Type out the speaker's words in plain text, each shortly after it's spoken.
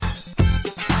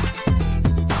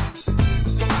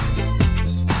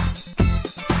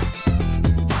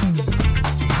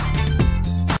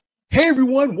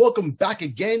everyone. Welcome back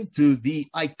again to the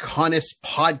iConis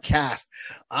podcast.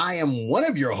 I am one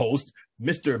of your hosts,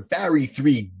 Mr. Barry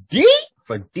 3D,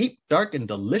 for Deep, Dark, and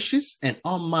Delicious. And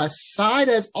on my side,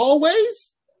 as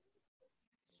always,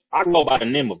 I go by the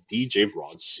name of DJ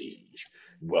Rod C.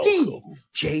 Welcome.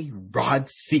 DJ Rod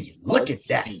C. Look at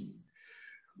that.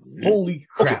 Holy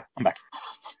crap. Okay, I'm back.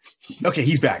 Okay,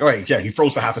 he's back. All right, yeah, he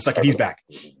froze for half a second. He's back.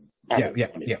 Yeah.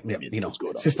 You know,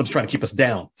 system's trying to keep us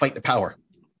down. Fight the power.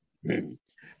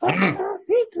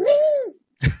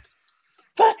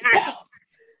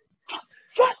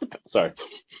 Sorry.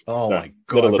 Oh my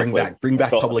God! Bring back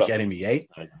Public Enemy, eh?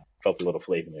 I felt a little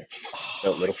flavor there.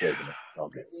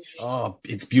 Okay. Oh,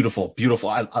 it's beautiful.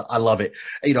 I love it.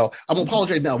 You know, I'm gonna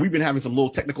apologize now. We've been having some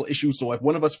little technical issues, so if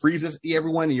one of us freezes,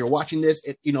 everyone, and you're watching this,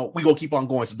 we gonna keep on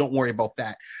going. So don't worry about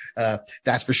that.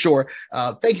 That's for sure.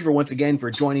 Thank you once again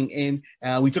for joining in.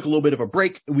 We took a little bit of a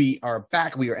break. We are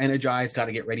back. We are energized. Got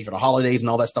to get ready for the holidays and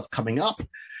all that stuff coming up.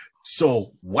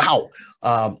 So, wow.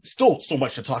 Still so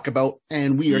much to talk about,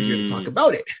 and we are here to talk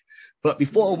about it. But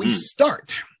before we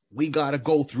start, we got to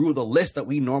go through the list that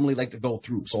we normally like to go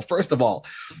through. So first of all,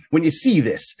 when you see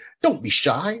this, don't be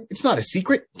shy. It's not a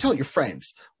secret. Tell your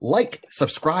friends. Like,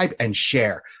 subscribe, and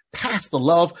share. Pass the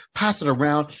love, pass it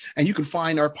around. And you can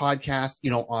find our podcast,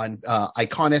 on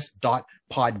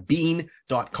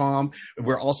iconis.podbean.com.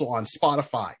 We're also on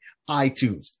Spotify,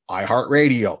 iTunes,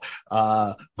 iHeartRadio,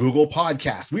 Google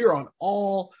Podcasts. We are on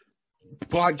all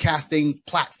podcasting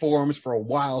platforms for a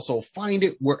while, so find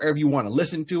it wherever you want to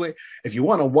listen to it. If you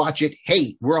want to watch it,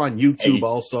 hey, we're on YouTube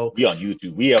also. We on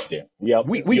YouTube. We up there. We up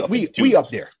there. We up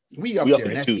there. We up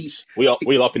in the tubes. We up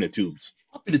in the tubes.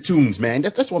 Up in the tunes, man.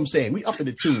 That's what I'm saying. We up in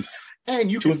the tunes. And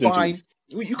you can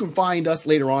find us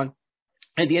later on.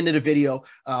 At the end of the video,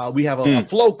 we have a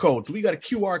flow code. So we got a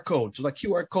QR code. So that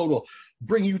QR code will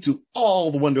bring you to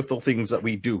all the wonderful things that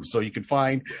we do. So you can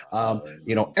find,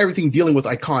 everything dealing with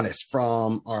iConis,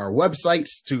 from our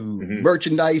websites to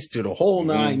merchandise to the whole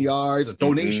 9 yards, a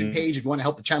donation page if you want to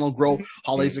help the channel grow.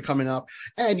 Holidays are coming up.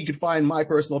 And you can find my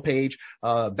personal page,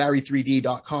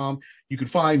 barry3d.com. You can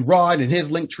find Rod and his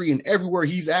link tree and everywhere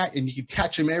he's at. And you can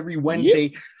catch him every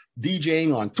Wednesday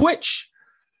DJing on Twitch.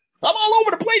 I'm all over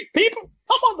the place, people.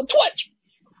 I'm on the Twitch.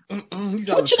 He's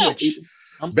on the Twitch.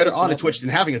 Better on a Twitch than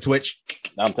having a Twitch.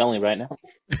 I'm telling you right now.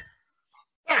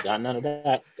 Got none of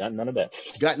that.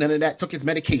 Took his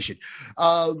medication.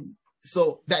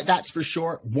 So that's for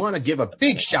sure. Want to give a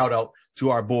big shout out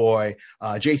to our boy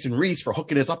Jason Reese for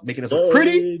hooking us up, making us look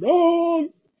pretty.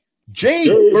 J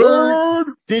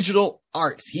Bird Digital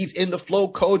Arts. He's in the flow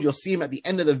code. You'll see him at the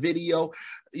end of the video.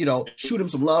 Shoot him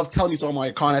some love. Tell me some of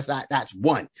my iConis. That's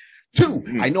one. Two,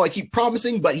 I know I keep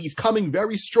promising, but he's coming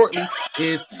very shortly,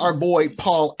 is our boy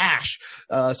Paul Ash.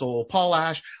 So Paul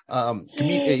Ash,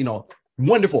 comedian,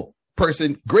 wonderful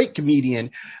person, great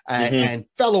comedian, and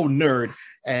fellow nerd.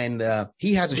 And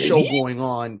he has a show going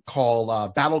on called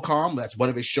BattleCom. That's one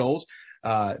of his shows.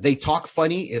 They Talk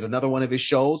Funny is another one of his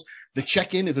shows. The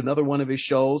Check-In is another one of his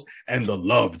shows. And The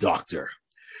Love Doctor.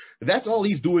 That's all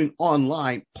he's doing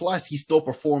online. Plus, he's still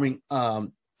performing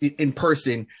in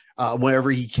person whenever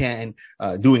he can,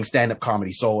 doing stand-up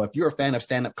comedy. So if you're a fan of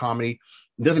stand-up comedy,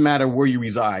 it doesn't matter where you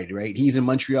reside, right? He's in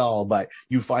Montreal, but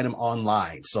you find him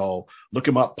online. So look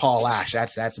him up, Paul Ash.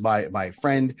 That's my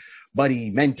friend, buddy,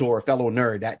 mentor, fellow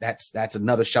nerd. That's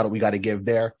another shout out we got to give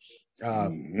there.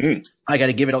 I got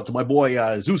to give it out to my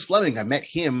boy Zeus Fleming. I met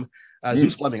him.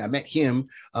 Zeus Fleming. I met him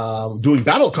doing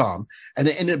BattleCom, and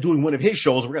then ended up doing one of his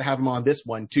shows. We're gonna have him on this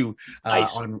one too, nice.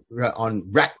 on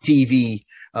Rat TV.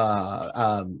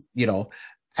 And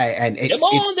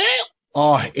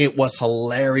it was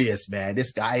hilarious, man.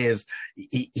 This guy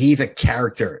he's a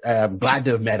character. I'm glad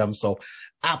to have met him. So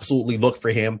absolutely look for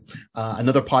him.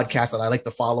 Another podcast that I like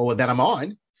to follow and that I'm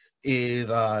on is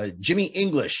Jimmy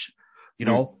English.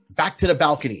 Back to the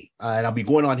Balcony. And I'll be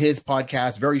going on his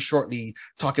podcast very shortly,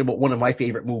 talking about one of my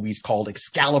favorite movies called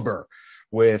Excalibur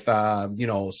with,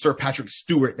 Sir Patrick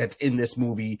Stewart that's in this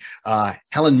movie.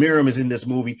 Helen Mirren is in this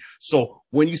movie. So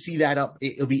when you see that up,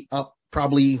 it'll be up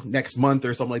probably next month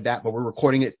or something like that, but we're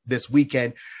recording it this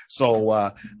weekend.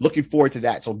 So looking forward to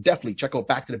that. So definitely check out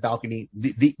Back to the Balcony.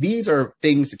 These are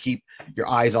things to keep your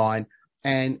eyes on.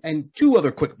 And two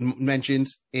other quick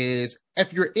mentions is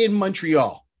if you're in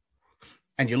Montreal,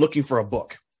 and you're looking for a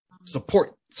book,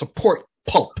 support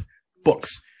pulp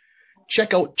books.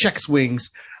 Check out Check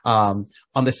Swings on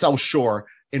the South Shore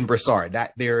in Brossard.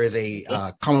 That there is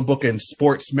a comic book and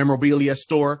sports memorabilia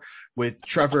store with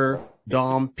Trevor,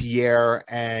 Dom, Pierre,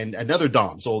 and another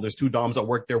Dom. So there's two Doms that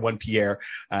work there, one Pierre,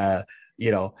 and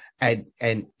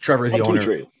Trevor is the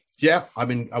owner. Yeah, I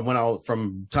went out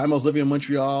from time I was living in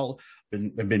Montreal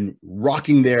been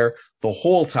rocking there the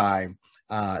whole time.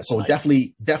 So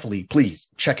definitely, please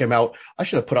check him out. I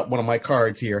should have put up one of my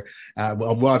cards here.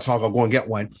 While I talk, I'll go and get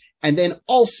one. And then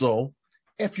also,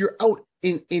 if you're out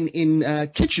in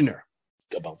Kitchener,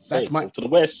 that's to the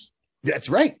west. That's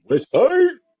right.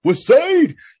 West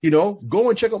Side. Go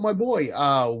and check out my boy,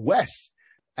 Wes,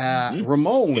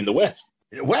 Ramon. In the West.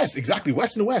 West, exactly.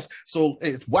 West in the West. So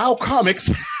it's Wow Comics.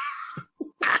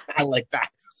 I like that.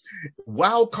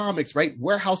 Wow Comics, right?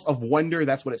 Warehouse of Wonder.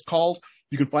 That's what it's called.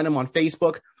 You can find them on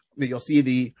Facebook. You'll see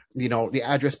the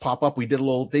address pop up. We did a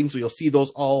little thing, so you'll see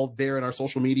those all there in our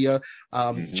social media.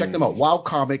 Check them out. Wow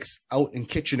Comics out in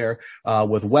Kitchener,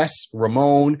 with Wes,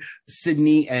 Ramon,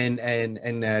 Sydney,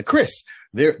 and Chris.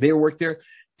 They work there.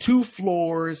 2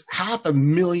 floors,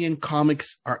 500,000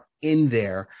 comics are in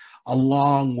there,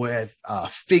 along with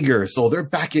figures. So their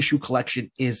back issue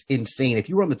collection is insane. If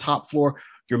you're on the top floor,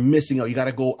 you're missing out. You got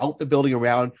to go out the building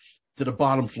around to the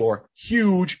bottom floor.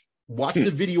 Huge. Watch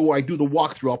the video where I do the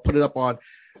walkthrough. I'll put it up on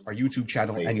our YouTube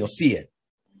channel and you'll see it.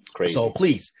 Crazy. So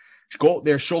please go out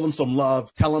there, show them some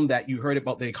love. Tell them that you heard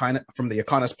about from the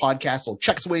iConis podcast. So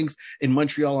Check Swings in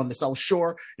Montreal on the South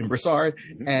Shore in Brossard,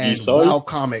 and Wow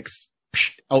Comics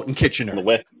out in Kitchener. On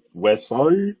the west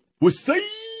side. West side.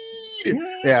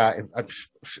 Yeah.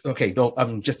 Okay. Though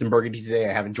I'm just in Burgundy today.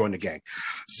 I haven't joined the gang.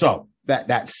 So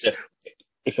that's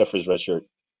except for his red shirt.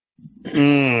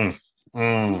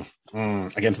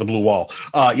 Against the blue wall.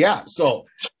 Yeah. So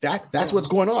that's what's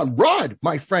going on. Rod,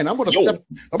 my friend, I'm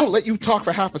gonna let you talk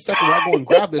for half a second while I go and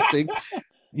grab this thing.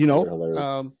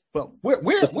 But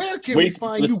where can we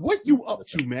find you? What you up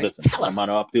to, man? Listen, Tell us. I'm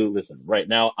up to. Listen, right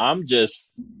now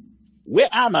where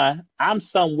am I? I'm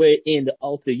somewhere in the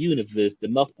alter universe.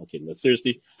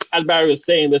 Seriously. As Barry was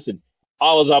saying, listen,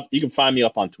 all is up. You can find me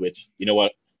up on Twitch. You know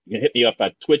what? You can hit me up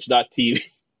at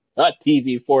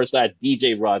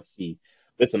twitch.tv/DJ Rod C.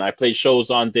 Listen, I play shows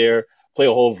on there, play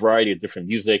a whole variety of different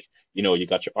music. You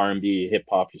got your R&B, hip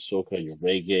hop, your soca, your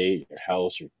reggae, your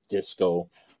house, your disco.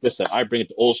 Listen, I bring it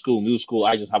to old school, new school.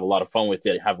 I just have a lot of fun with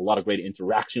it. I have a lot of great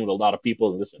interaction with a lot of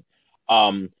people.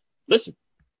 And listen,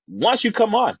 once you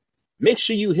come on, make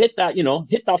sure you hit that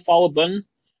follow button,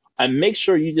 and make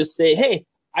sure you just say, hey,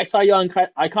 I saw you on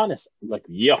iConis. Like,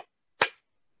 yeah,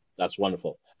 that's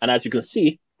wonderful. And as you can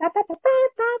see,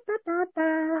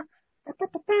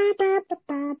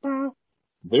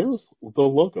 there's the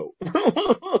logo.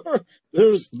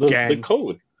 There's the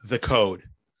code. The code.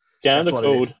 Scan the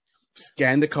code.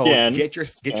 Scan the code. Get your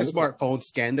smartphone.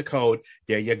 Scan the code.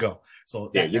 There you go. So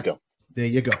there you go.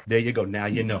 There you go. Now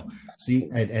you know. See,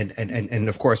 and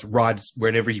of course, Rod's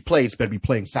whenever he plays better be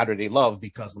playing Saturday Love,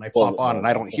 because when I pop on and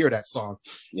I don't hear that song,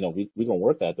 we gonna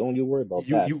work that. Don't you worry about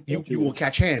that. You will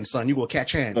catch hands, son. You will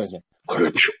catch hands.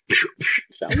 Techniques,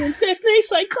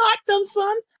 I caught them,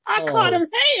 son. I caught him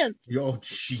hands. Yo,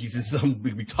 Jesus,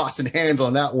 we'll be tossing hands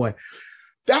on that one.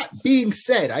 That being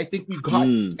said, I think we've got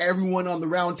everyone on the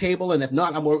round table, and if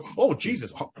not, I'm more. Oh,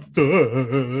 Jesus.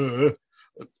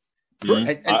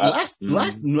 Last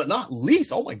but not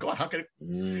least, oh my God, how can it?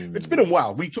 It's been a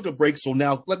while. We took a break, so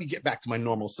now let me get back to my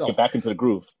normal self. Get back into the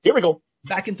groove. Here we go.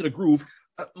 Back into the groove.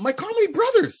 My comedy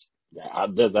brothers. Yeah,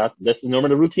 that's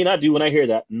normally the routine I do when I hear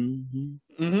that.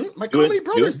 My comedy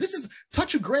brothers. This is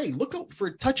Touch of Grey. Look out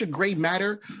for Touch of Grey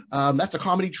Matter. That's a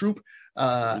comedy troupe.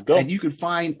 And you can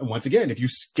find, once again, if you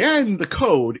scan the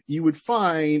code, you would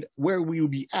find where we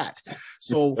would be at.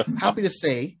 So happy to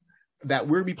say that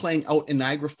we'll be playing out in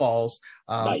Niagara Falls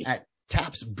at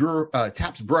Taps Brew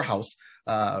House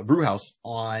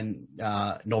on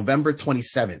November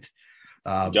 27th.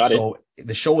 So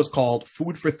the show is called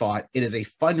Food for Thought. It is a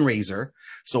fundraiser.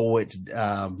 So it's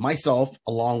myself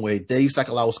along with Dave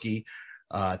Sokolowski,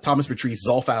 Thomas Patrice,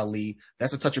 Zulfa Ali.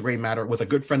 That's a Touch of Grey Matter with a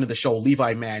good friend of the show,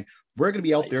 Levi Mann. We're going to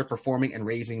be out there performing and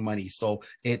raising money. So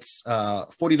it's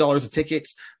 $40 a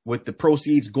tickets, with the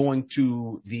proceeds going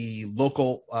to the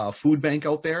local food bank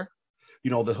out there.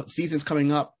 The season's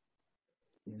coming up.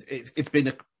 It's been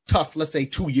a tough, let's say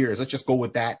 2 years. Let's just go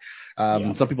with that.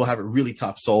 Some people have it really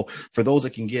tough. So for those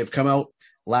that can give, come out,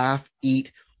 laugh,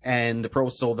 eat. And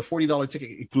so the $40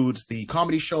 ticket includes the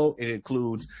comedy show. It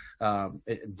includes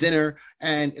dinner,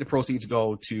 and the proceeds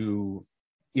go to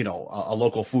a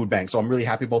local food bank. So I'm really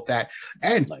happy about that.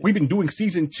 And we've been doing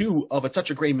season 2 of A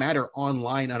Touch of Grey Matter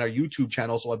online on our YouTube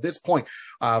channel. So at this point,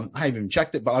 I haven't even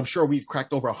checked it, but I'm sure we've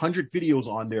cracked over 100 videos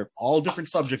on there, all different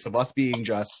subjects of us being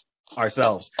just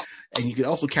ourselves. And you can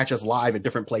also catch us live at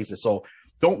different places. So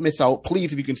don't miss out.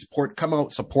 Please, if you can support, come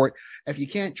out, support. If you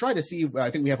can't, try to see.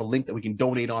 I think we have a link that we can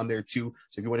donate on there too.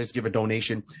 So if you want to just give a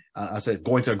donation, I said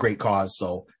going to a great cause.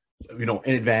 So, in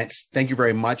advance, thank you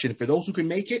very much. And for those who can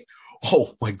make it,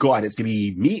 oh my God, it's going to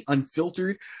be me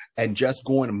unfiltered and just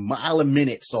going a mile a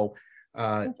minute. So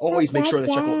always make sure to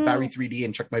check out Barry 3D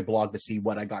and check my blog to see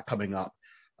what I got coming up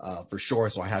for sure.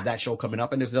 So I have that show coming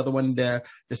up, and there's another one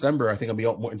December. I think I'll be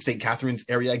out in St. Catharines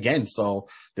area again. So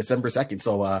December 2nd.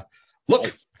 So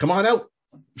look, come on out.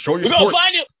 Show your support. We're going to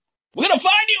find you. We're going to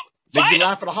find you. Make you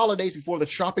laugh for the holidays before the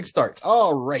shopping starts.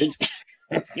 All right.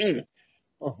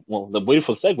 Oh, well, the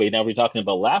beautiful segue. Now we're talking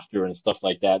about laughter and stuff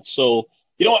like that. So,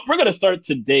 you know what? We're going to start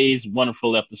today's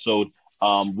wonderful episode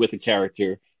with a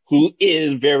character who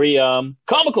is very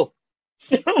comical.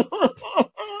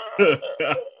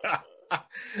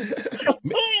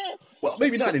 Well,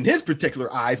 maybe not in his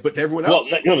particular eyes, but to everyone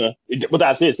else. Well,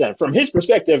 that's it. From his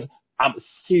perspective, I'm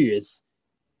serious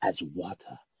as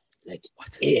water, like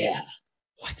what? Air.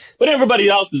 What? But everybody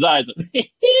else's eyes.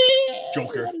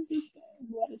 Joker.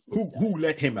 Who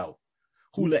let him out?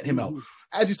 Who let him out?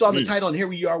 As you saw in the title, and here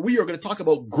we are going to talk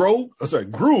about Groo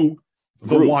the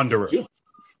Wanderer. Yeah.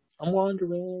 I'm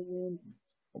wandering.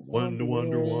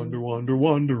 Wandering.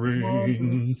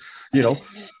 You know,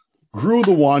 Groo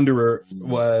the Wanderer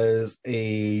was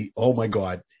oh my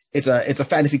God. It's a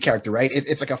fantasy character, right?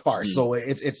 It's like a farce. So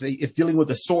it's dealing with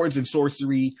the swords and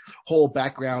sorcery whole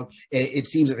background. It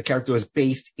seems that the character was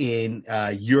based in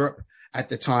Europe at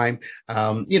the time.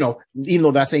 You know, even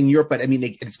though that's saying Europe, but I mean,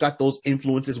 it's got those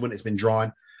influences when it's been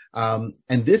drawn. And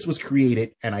this was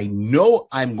created, and I know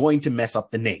I'm going to mess up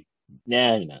the name.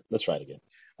 Nah, you're not. Let's try it again.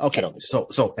 Okay.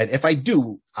 So, and if I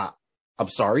do, I'm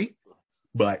sorry,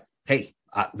 but hey,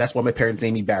 that's why my parents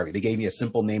named me Barry. They gave me a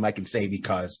simple name I can say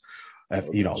because,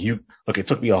 you know, it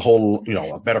took me a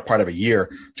better part of a year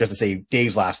just to say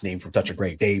Dave's last name from Touch of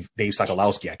Grey, Dave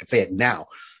Sokolowski. I could say it now.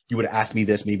 You would have asked me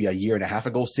this maybe a year and a half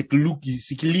ago.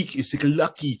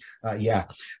 Sikalaki. Yeah.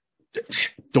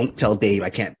 Don't tell Dave. I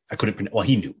couldn't. Well,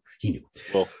 he knew.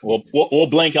 Well, we'll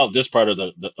blank out this part of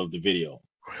the video.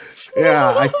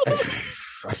 Yeah.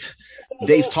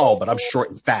 Dave's tall, but I'm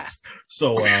short and fast.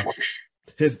 So,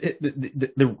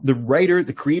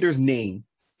 the creator's name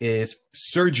is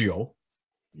Sergio.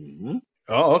 Mm-hmm.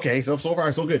 Oh, okay. So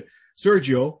far, so good.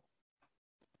 Sergio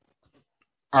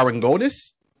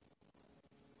Aragonis.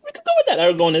 We can go with that.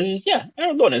 Aragonis. Yeah,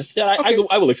 Aragonis. Yeah, okay.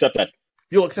 I will accept that.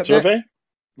 You'll accept Survey? that?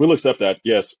 We'll accept that.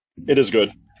 Yes, it is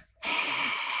good.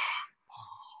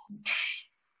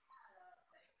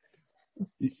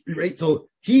 Right. So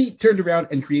he turned around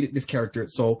and created this character.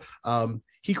 So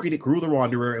he created Groo the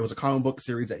Wanderer. It was a comic book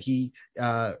series that he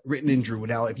written and drew.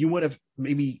 Now, if you would have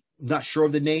maybe not sure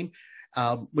of the name,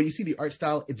 when you see the art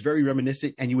style, it's very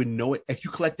reminiscent, and you would know it if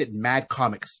you collected Mad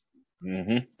Comics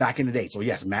back in the day. So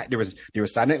yes, there was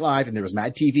Saturday Night Live and there was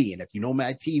Mad TV, and if you know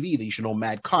Mad TV, then you should know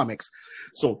Mad Comics.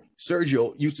 So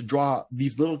Sergio used to draw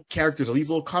these little characters or these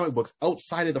little comic books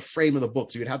outside of the frame of the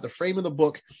book. So you'd have the frame of the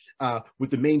book with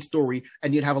the main story,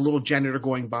 and you'd have a little janitor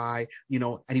going by, you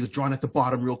know, and he was drawn at the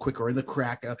bottom real quick or in the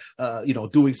crack, you know,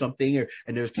 doing something,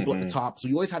 and there's people at the top. So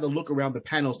you always had to look around the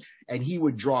panels, and he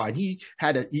would draw, and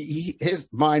his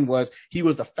mind was he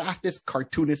was the fastest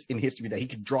cartoonist in history, that he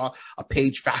could draw a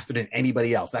page faster than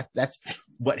anybody else. That's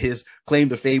what his claim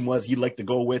to fame was. He'd like to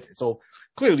go with. So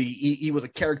clearly he was a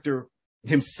character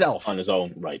himself on his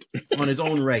own right,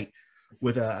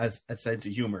 with a sense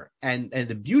of humor. And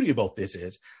the beauty about this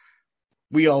is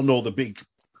we all know the big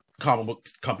comic book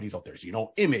companies out there. So, you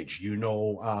know, Image, and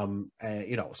I'll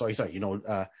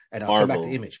come back to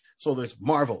Image. So there's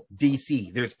Marvel,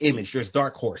 DC, there's Image, there's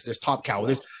Dark Horse, there's Top Cow,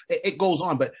 it goes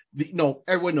on, but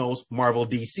everyone knows Marvel,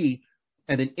 DC,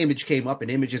 and then Image came up,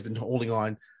 and Image has been holding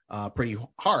on pretty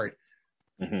hard.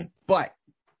 Mm-hmm. But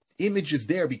Image is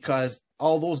there because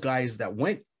all those guys that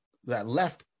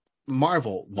left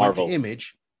Marvel went to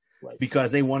Image, right,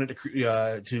 because they wanted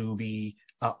to be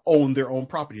own their own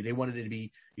property. They wanted it to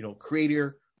be, you know,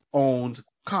 creator owned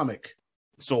comic.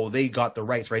 So they got the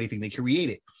rights for anything they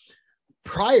created.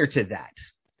 Prior to that,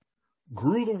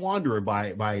 Groo the Wanderer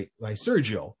by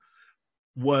Sergio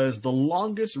was the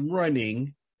longest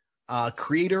running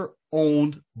creator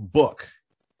owned book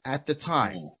at the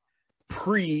time,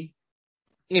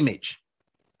 pre-Image.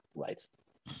 Right.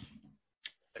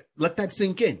 Let that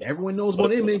sink in. Everyone knows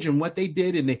about Image and what they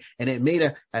did, and it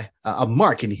made a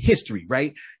mark in history,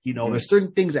 right? You know, there's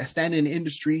certain things that stand in the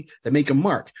industry that make a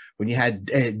mark. When you had,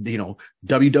 WWF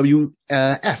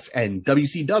and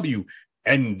WCW,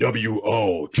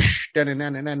 NWO,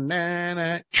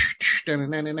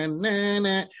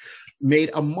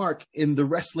 made a mark in the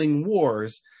wrestling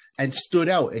wars and stood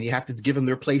out, and you have to give them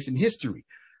their place in history.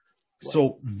 Right.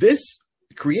 So this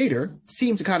creator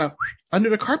seemed to kind of under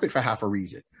the carpet for half a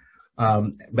reason.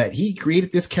 But he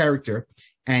created this character,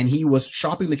 and he was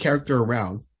shopping the character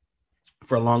around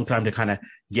for a long time to kind of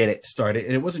get it started.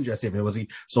 And it wasn't just him. It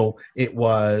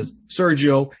was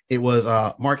Sergio. It was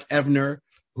Mark Evner,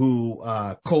 who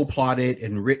co-plotted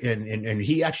and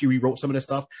he actually rewrote some of the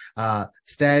stuff.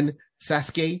 Stan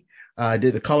Sasuke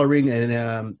did the coloring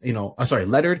and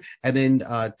lettered, and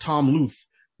then Tom Luth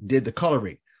did the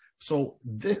coloring. So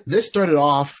this started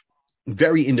off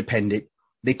very independent.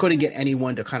 They couldn't get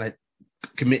anyone to kind of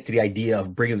commit to the idea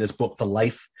of bringing this book to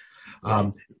life.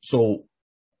 So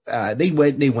they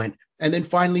went. And then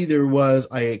finally there was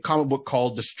a comic book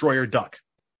called Destroyer Duck.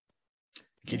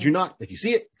 Kid you not, if you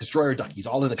see it, Destroyer Duck. He's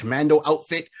all in a commando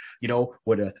outfit,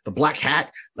 with the black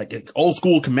hat, like an old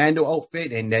school commando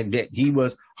outfit. And then he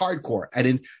was hardcore. And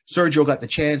then Sergio got the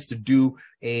chance to do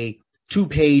a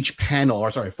 4-page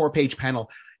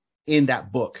panel in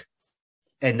that book.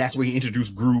 And that's where he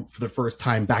introduced Groo for the first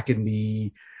time back in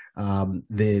the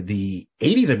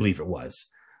 80s, I believe it was.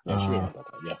 Sorry.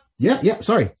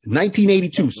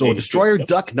 1982. So Destroyer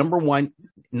Duck #1,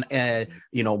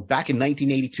 back in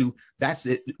 1982, that's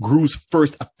Groo's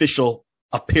first official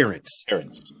appearance.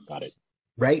 Got it.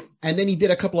 Right. And then he did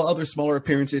a couple of other smaller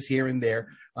appearances here and there.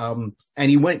 And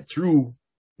he went through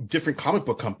different comic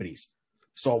book companies.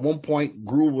 So at one point,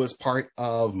 Groo was part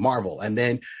of Marvel, and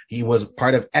then he was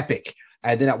part of Epic.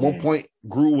 And then at one point,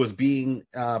 Groo was being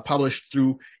published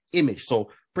through Image. So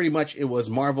pretty much it was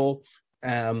Marvel.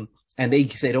 And they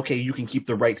said, okay, you can keep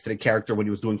the rights to the character when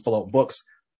he was doing full-out books.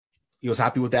 He was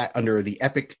happy with that under the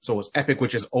Epic. So it's Epic,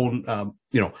 which is owned,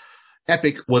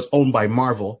 Epic was owned by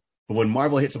Marvel. But when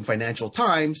Marvel hit some financial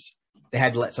times, they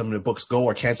had to let some of the books go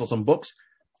or cancel some books.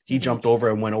 He jumped over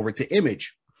and went over to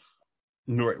Image,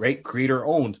 right? Creator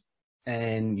owned.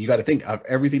 And you got to think of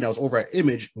everything that was over at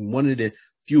Image. One of the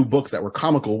few books that were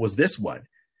comical was this one.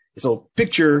 So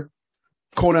picture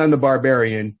Conan the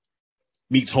Barbarian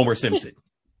meets Homer Simpson.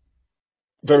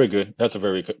 Very good. That's a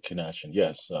very good connection.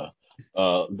 Yes.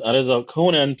 That is a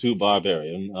Conan to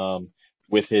Barbarian,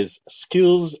 with his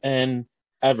skills and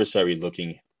adversary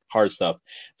looking hard stuff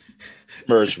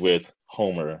merged with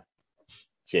Homer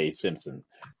J. Simpson.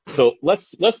 So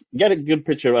let's get a good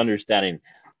picture of understanding.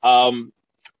 Groo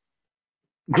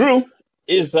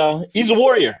is he's a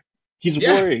warrior. He's a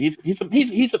warrior. I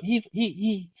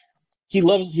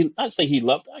can say he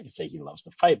loves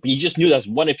to fight, but he just knew that's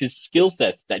one of his skill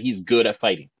sets, that he's good at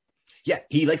fighting. Yeah,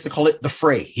 he likes to call it the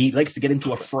fray. He likes to get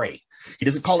into a fray. He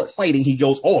doesn't call it fighting. He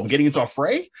goes, I'm getting into a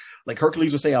fray? Like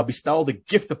Hercules would say, I'll bestow the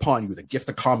gift upon you, the gift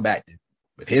of combat.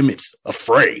 With him, it's a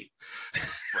fray.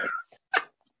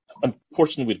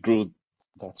 Unfortunately, with Groo,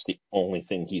 that's the only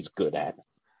thing he's good at.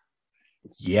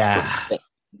 Yeah.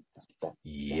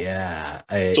 Yeah.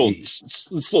 So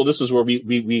this is where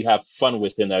we have fun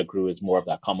within that. Groo is more of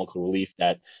that comical relief,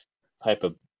 that type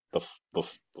of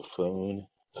buffoon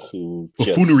who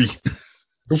buffoonery.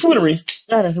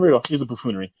 Yeah, here we go. He's a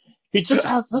buffoonery. He just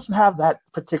doesn't have that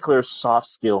particular soft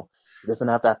skill. He doesn't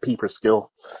have that peeper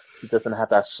skill. He doesn't have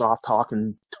that soft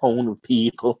talking tone with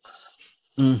people.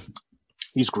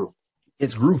 He's Groo.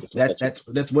 It's Groo.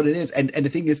 That's what it is. And the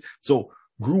thing is, so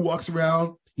Groo walks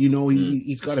around.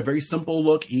 He's got a very simple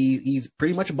look. He's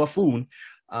pretty much a buffoon.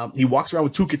 He walks around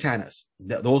with 2 katanas.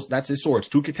 That's his swords.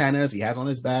 2 katanas he has on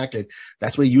his back, and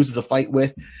that's what he uses to fight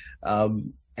with.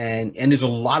 And there's a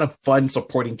lot of fun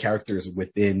supporting characters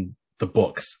within the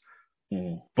books.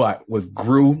 But with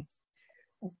Groo,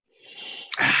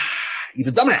 he's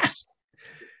a dumbass.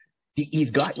 He's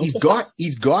got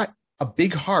a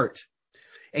big heart,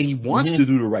 and he wants to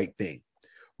do the right thing,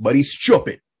 but he's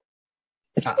stupid.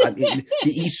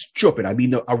 He's stupid. I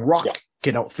mean, a rock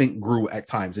can outthink Groo at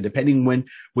times, and depending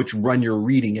which run you're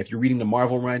reading. If you're reading the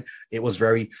Marvel run, it was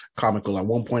very comical. At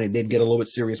one point, it did get a little bit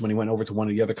serious when he went over to one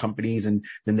of the other companies, and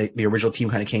then the original team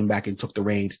kind of came back and took the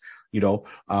reins.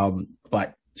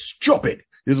 But stupid.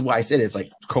 This is why I said it's like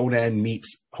Conan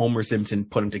meets Homer Simpson,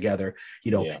 put them together.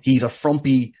 He's a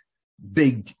frumpy,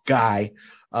 big guy.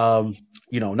 Not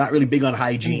really big on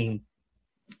hygiene.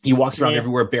 He walks around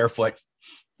everywhere barefoot.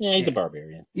 Yeah, he's a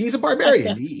barbarian. He's a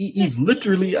barbarian. He's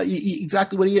literally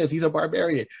exactly what he is. He's a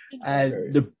barbarian.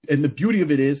 And the beauty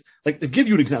of it is, like, to give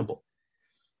you an example,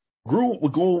 Groo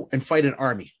would go and fight an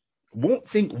army. Won't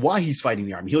think why he's fighting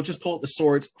the army. He'll just pull out the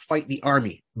swords, fight the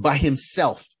army by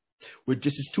himself with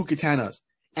just his 2 katanas,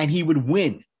 and he would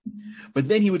win. But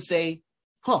then he would say,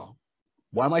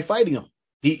 why am I fighting him?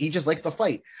 He just likes to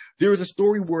fight. There is a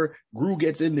story where Groo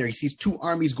gets in there. He sees 2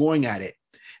 armies going at it.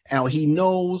 Now he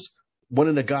knows one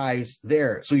of the guys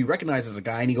there. So he recognizes a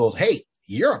guy and he goes, hey,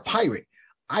 you're a pirate.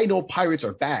 I know pirates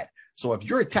are bad. So if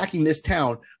you're attacking this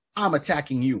town, I'm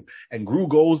attacking you. And Groo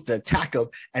goes to attack him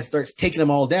and starts taking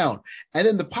them all down. And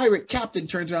then the pirate captain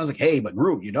turns around and is like, hey, but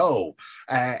Groo,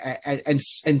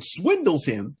 and swindles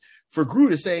him for Groo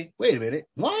to say, wait a minute,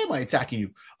 why am I attacking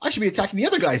you? I should be attacking the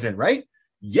other guys then, right?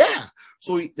 Yeah.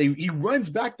 So he runs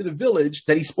back to the village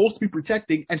that he's supposed to be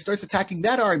protecting and starts attacking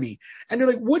that army. And they're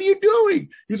like, what are you doing?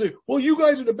 He's like, well, you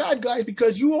guys are the bad guys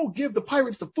because you won't give the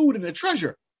pirates the food and the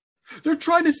treasure. They're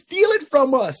trying to steal it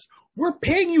from us. We're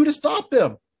paying you to stop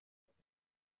them.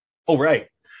 Oh, right.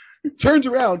 Turns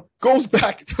around, goes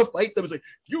back to fight them. It's like,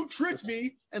 you tricked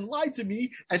me and lied to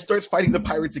me, and starts fighting the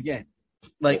pirates again.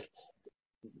 Like,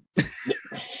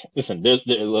 listen,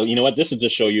 you know what? This is to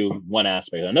show you one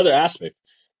aspect. Another aspect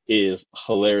is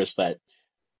hilarious that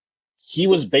he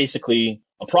was basically,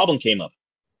 a problem came up.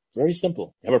 Very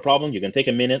simple. You have a problem, you can take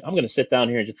a minute. I'm going to sit down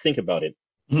here and just think about it.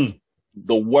 Mm-hmm.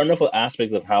 The wonderful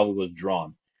aspect of how it was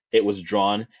drawn. It was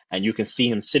drawn, and you can see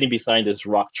him sitting beside this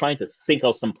rock trying to think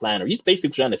of some plan, or he's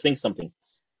basically trying to think something.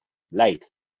 Light.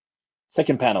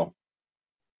 Second panel.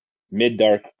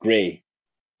 Mid-dark gray.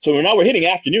 So now we're hitting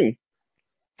afternoon.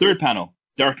 Third panel.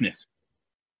 Darkness.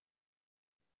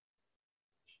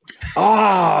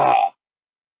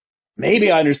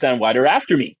 Maybe I understand why they're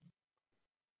after me.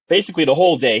 Basically, the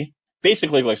whole day,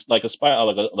 basically like a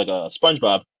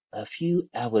SpongeBob. A few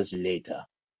hours later.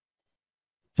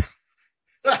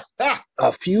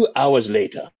 A few hours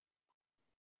later.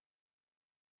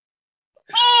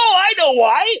 Oh, I know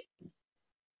why.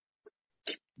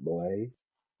 Boy.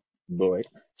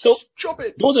 So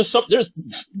those are some.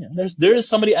 There is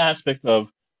some of the aspect of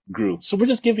Groo. So we're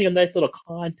just giving a nice little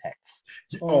context.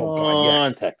 Oh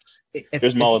God, yes.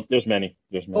 There's many.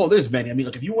 Oh, there's many. I mean,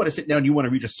 look, if you want to sit down, you want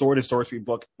to read a sword and sorcery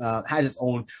book, has its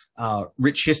own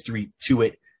rich history to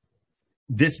it.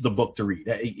 This is the book to read.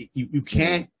 You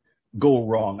can't go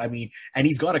wrong. I mean, and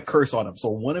he's got a curse on him. So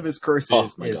one of his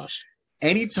curses is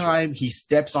anytime he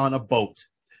steps on a boat,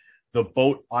 the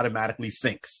boat automatically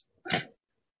sinks.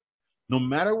 No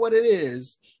matter what it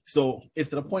is. So it's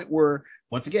to the point where,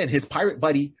 once again, his pirate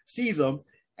buddy sees him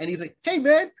and he's like, hey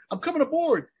man, I'm coming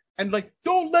aboard. And like,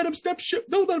 don't let him step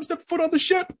foot on the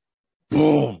ship.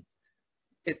 Boom.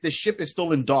 The ship is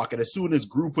still in dock. And as soon as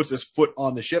Groo puts his foot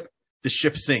on the ship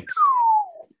sinks.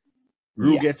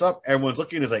 Groo gets up, everyone's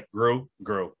looking, is like, Groo.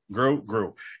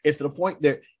 It's to the point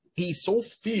that he's so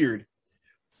feared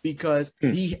because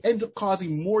he ends up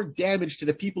causing more damage to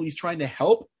the people he's trying to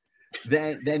help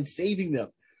than saving them.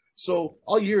 So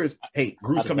all you hear is, hey,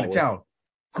 Groo's coming to town.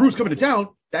 Groo's coming to town.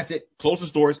 That's it. Close the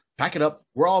stores, pack it up.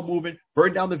 We're all moving,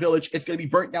 burn down the village. It's going to be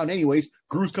burnt down anyways.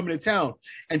 Groo's coming to town.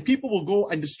 And people will go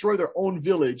and destroy their own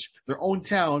village, their own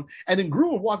town. And then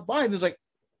Groo will walk by and is like,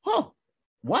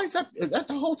 why is that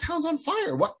the whole town's on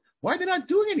fire? Why are they not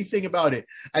doing anything about it?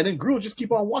 And then Groo will just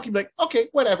keep on walking, like, okay,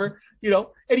 whatever, and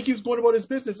he keeps going about his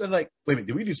business. And like, wait a minute,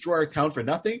 did we destroy our town for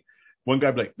nothing? One guy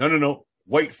would be like, no,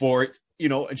 wait for it.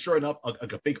 And sure enough,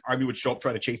 a big army would show up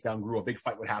trying to chase down Groo. A big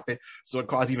fight would happen. So it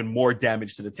caused even more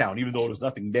damage to the town. Even though there was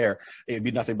nothing there, it'd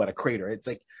be nothing but a crater. It's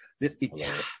like,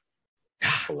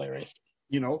 hilarious.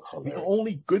 The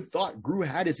only good thought Groo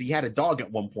had is he had a dog at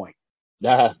one point.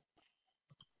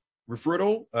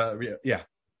 Rufruto, yeah.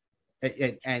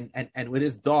 And with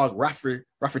his dog,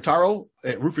 Rufutaro,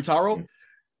 let's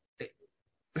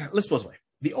put it this way.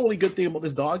 The only good thing about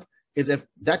this dog is if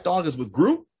that dog is with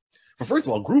Groo. But first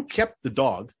of all, Groo kept the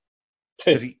dog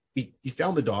because he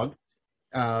found the dog.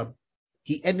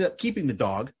 He ended up keeping the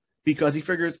dog because he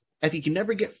figures if he can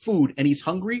never get food and he's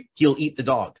hungry, he'll eat the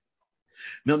dog.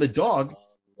 Now, the dog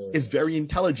is very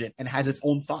intelligent and has its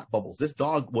own thought bubbles. This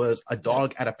dog was a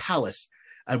dog at a palace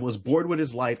and was bored with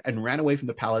his life and ran away from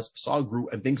the palace, saw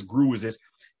Groo and thinks Groo is this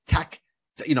tech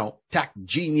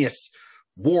genius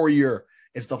warrior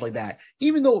and stuff like that.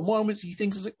 Even though at moments he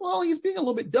thinks, he's being a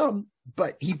little bit dumb,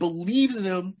 but he believes in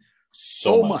him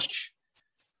so much.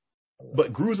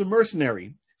 But Groo's a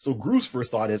mercenary. So Groo's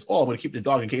first thought is, I'm going to keep the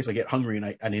dog in case I get hungry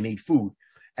and I need food.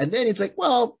 And then it's like,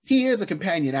 he is a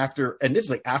companion after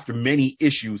many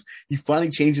issues, he finally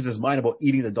changes his mind about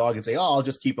eating the dog and say, I'll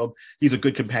just keep him. He's a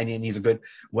good companion. He's a good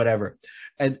whatever.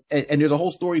 And there's a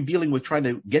whole story dealing with trying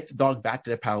to get the dog back to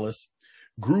the palace.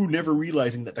 Groo never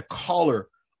realizing that the collar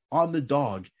on the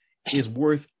dog is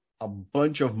worth a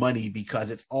bunch of money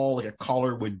because it's all like a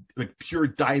collar with like pure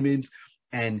diamonds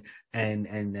and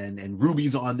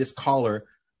rubies on this collar.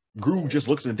 Groo just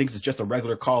looks and thinks it's just a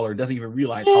regular collar, doesn't even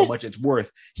realize how much it's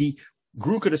worth.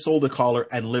 Groo could have sold the collar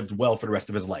and lived well for the rest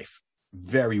of his life.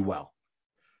 Very well.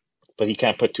 But he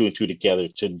can't put two and two together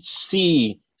to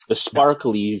see the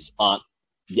sparklies on,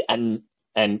 and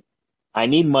I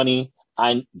need money.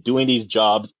 I'm doing these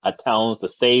jobs at towns to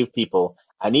save people,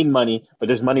 I need money, but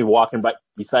there's money walking by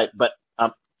beside. But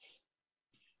all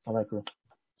right, Groo,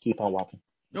 keep on walking.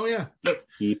 Oh yeah, look,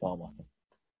 keep on walking.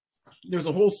 There's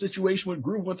a whole situation with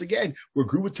Groo once again, where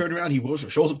Groo would turn around. He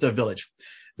shows up to the village.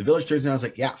 The village turns around and is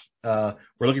like, yeah,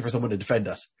 we're looking for someone to defend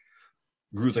us.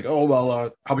 Groo's like, oh,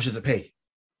 well, how much does it pay?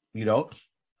 You know?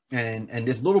 And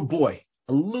this little boy,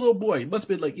 must have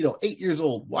been like, 8 years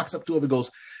old, walks up to him and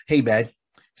goes, hey, man,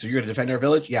 so you're going to defend our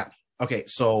village? Yeah. Okay,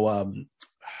 so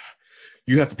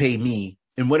you have to pay me,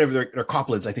 and whatever their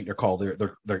coplins, I think they're called,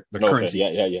 their currency.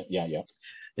 Yeah.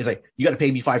 It's like, you got to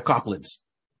pay me 5 coplins.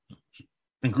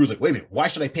 And Groo's like, wait a minute, why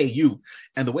should I pay you?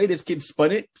 And the way this kid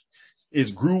spun it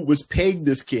is Groo was paying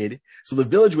this kid, so the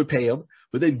village would pay him,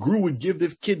 but then Groo would give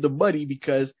this kid the money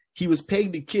because he was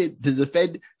paying the kid to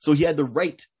defend, so he had the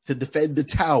right to defend the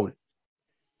town.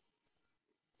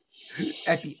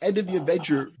 At the end of the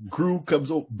adventure, Groo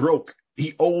comes out broke.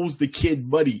 He owes the kid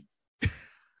money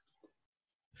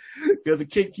because the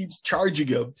kid keeps charging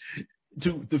him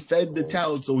to defend the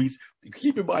town. So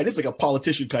keep in mind, it's like a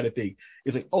politician kind of thing.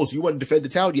 It's like, oh, so you want to defend the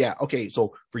town? Yeah. Okay.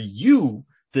 So for you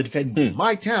to defend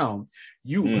my town,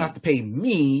 you have to pay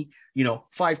me,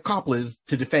 5 coplins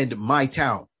to defend my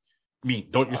town. I mean,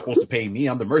 you're supposed to pay me?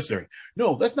 I'm the mercenary.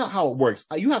 No, that's not how it works.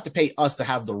 You have to pay us to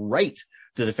have the right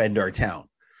to defend our town.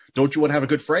 Don't you want to have a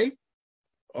good fray?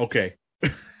 Okay.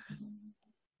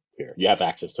 Here, you have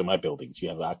access to my buildings. You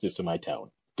have access to my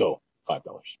town. Go, $5.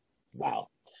 Wow.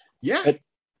 Yeah.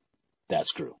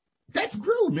 That's Groo. That's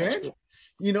Groo, man. That's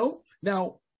Groo.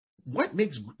 Now, what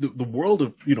makes the world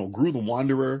of, Groo the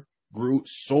Wanderer, Groo,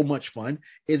 so much fun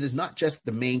is it's not just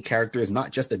the main character. It's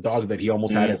not just the dog that he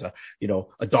almost had as a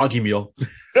doggy meal.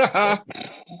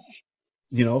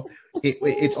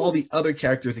 It's all the other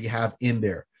characters that you have in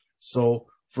there. So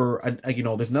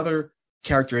there's another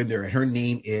character in there, and her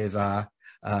name is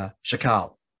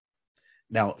Shakal.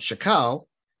 Now, Shakal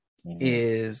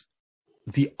is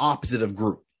the opposite of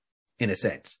Groo, in a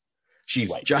sense.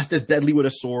 She's just as deadly with a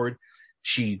sword.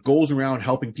 She goes around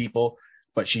helping people,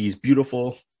 but she's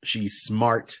beautiful. She's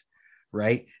smart,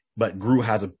 right? But Groo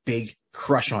has a big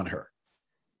crush on her,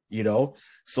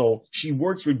 So she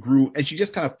works with Groo, and she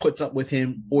just kind of puts up with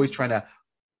him, always trying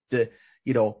to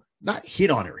not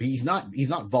hit on her. He's not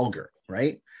vulgar,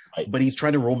 right? But he's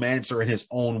trying to romance her in his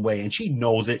own way, and she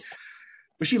knows it.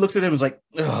 But she looks at him and is like,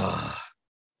 ugh.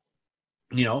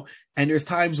 And there's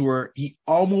times where he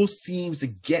almost seems to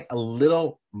get a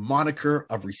little moniker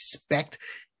of respect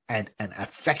and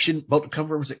affection about to come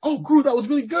from him and say, oh, Groo, that was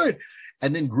really good.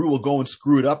 And then Groo will go and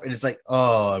screw it up, and it's like,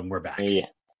 oh, and we're back. Yeah.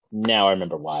 Now I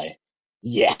remember why.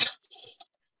 Yeah.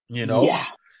 Yeah.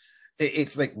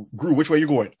 It's like, Groo, which way are you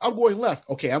going? I'm going left.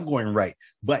 Okay, I'm going right.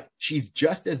 But she's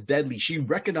just as deadly. She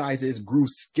recognizes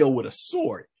Groo's skill with a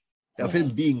sword, of him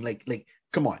being like,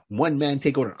 come on, one man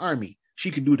take out an army. She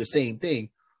could do the same thing,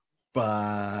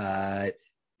 but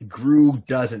Groo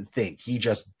doesn't think. He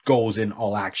just goes in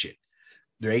all action.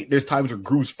 Right? There's times where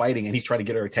Groo's fighting and he's trying to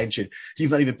get her attention. He's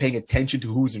not even paying attention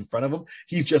to who's in front of him.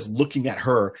 He's just looking at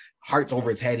her, hearts over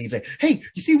his head. He's like, hey,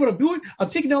 you see what I'm doing? I'm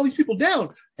taking all these people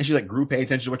down. And she's like, Groo, pay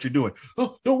attention to what you're doing.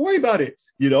 Oh, don't worry about it.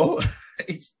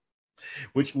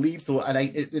 Which leads to, and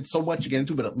it's so much to get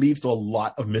into, but it leads to a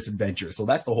lot of misadventure. So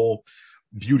that's the whole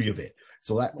beauty of it.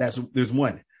 So there's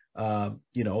one.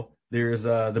 There's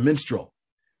the minstrel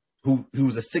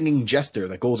who's a singing jester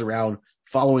that goes around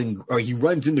following, or he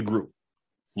runs into Groo.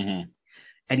 And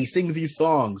he sings these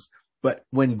songs, but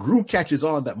when Groo catches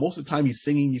on that most of the time he's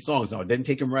singing these songs, now it didn't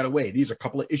take him right away. These are a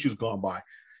couple of issues gone by.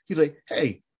 He's like,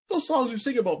 hey, those songs you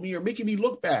sing about me are making me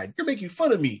look bad. You're making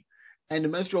fun of me. And the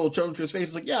minstrel turns to his face,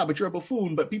 is like, yeah, but you're a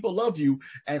buffoon, but people love you.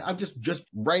 And I'm just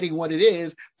writing what it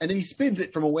is. And then he spins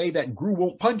it from a way that Groo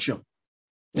won't punch him.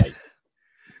 Right.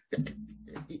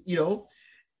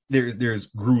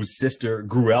 There's Groo's sister,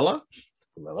 Gruella,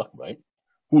 right?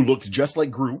 Who looks just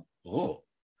like Groo. Oh.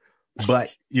 But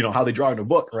how they draw in the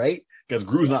book, right? Because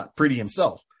Groo's not pretty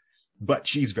himself, but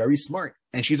she's very smart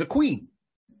and she's a queen.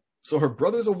 So her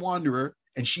brother's a wanderer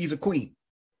and she's a queen.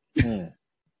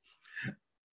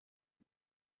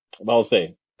 I'll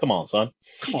say, come on, son.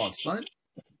 Come on,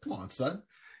 son.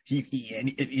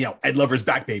 Ed Lover's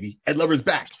back, baby. Ed Lover's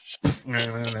back. Do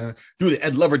the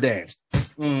Ed Lover dance.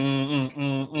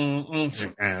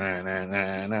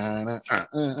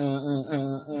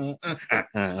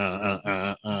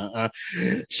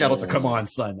 Shout out to Come On,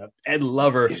 Son. Ed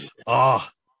Lover.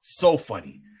 So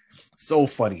funny. So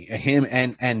funny. Him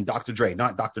and Dr. Dre.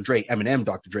 Not Dr. Dre, Eminem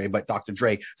Dr. Dre, but Dr.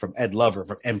 Dre from Ed Lover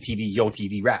from MTV Yo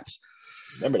TV Raps.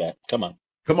 Remember that. Come on.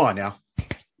 Come on now.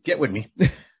 Get with me.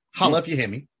 Holla if you hear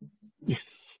me.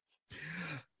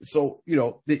 So,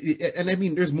 and I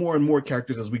mean, there's more and more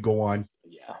characters as we go on.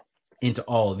 Yeah. into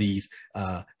all of these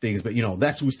things. But,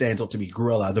 that's who stands out to me.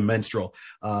 Gorilla, the minstrel,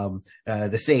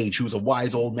 the sage, who's a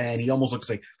wise old man. He almost looks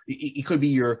like he could be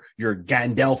your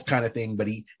Gandalf kind of thing, but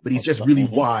he's just really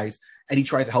wise. And he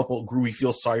tries to help out Groo. He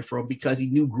feels sorry for him because he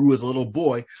knew Groo as a little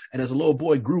boy. And as a little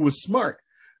boy, Groo was smart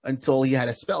until he had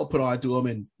a spell put onto him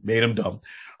and made him dumb.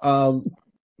 And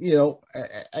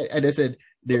I said,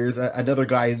 there's another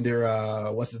guy in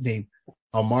there. What's his name?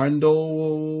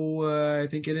 Armando, I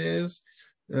think it is.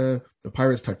 The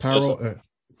Pirates Tarantaro.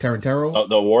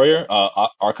 The warrior,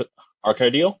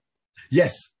 Arcadio?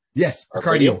 Yes,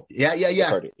 Arcadio. Yeah.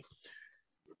 Arcadio.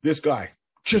 This guy,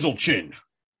 chiseled chin,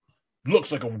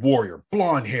 looks like a warrior,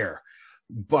 blonde hair,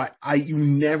 but you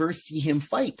never see him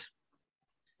fight.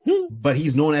 But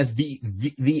he's known as the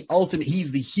ultimate,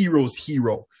 he's the hero's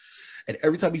hero. And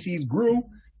every time he sees Groo,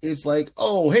 it's like,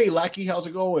 oh, hey, Lackey, how's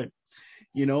it going?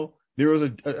 There was a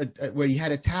where he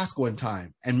had a task one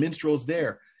time and Minstrel's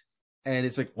there. And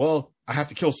it's like, well, I have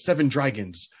to kill 7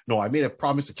 dragons. No, I made a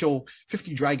promise to kill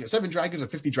 50 dragons, 7 dragons or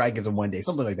 50 dragons in one day,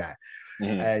 something like that.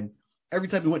 Mm-hmm. And every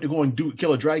time he went to go and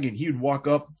kill a dragon, he would walk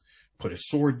up, put his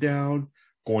sword down,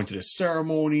 go into the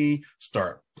ceremony,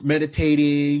 start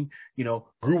meditating.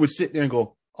 Groo would sit there and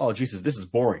go, oh, Jesus, this is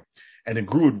boring. And then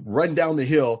Groo would run down the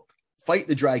hill, fight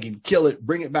the dragon, kill it,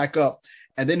 bring it back up.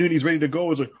 And then when he's ready to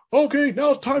go, it's like, okay,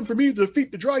 now it's time for me to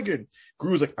defeat the dragon.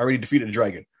 Groo's like, I already defeated the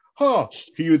dragon.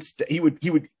 He would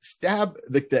stab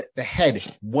the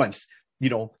head once,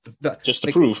 just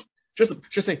to prove.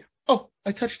 Just say, oh,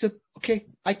 I touched him. Okay,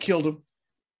 I killed him.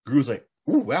 Groo's like,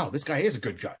 ooh, wow, this guy is a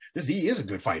good guy. He is a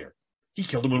good fighter. He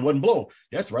killed him in one blow.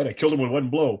 That's right, I killed him in one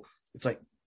blow. It's like,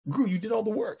 Groo, you did all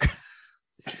the work.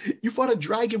 You fought a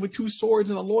dragon with 2 swords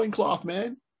and a loincloth,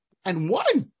 man, and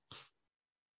won.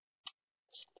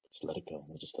 Just let it go.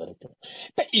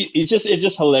 But it's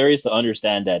just hilarious to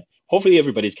understand that. Hopefully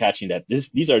everybody's catching that.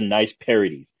 These are nice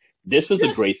parodies. This is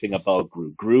the great thing about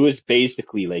Groo. Groo is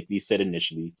basically, like we said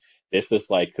initially, this is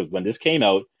like, because when this came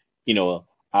out,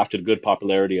 after the good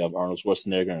popularity of Arnold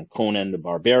Schwarzenegger and Conan the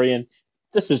Barbarian,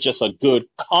 this is just a good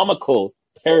comical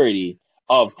parody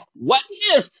of what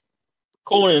if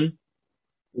Conan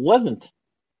wasn't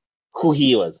who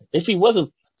he was. If he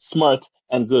wasn't smart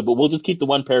and good, but we'll just keep the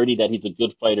one parody that he's a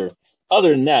good fighter.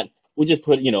 Other than that, we'll just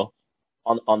put,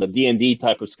 on the D&D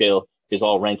type of scale is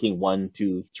all ranking 1,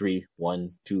 2, 3,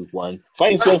 1, 2, 1.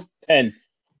 Fighting skills 10,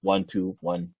 1, 2,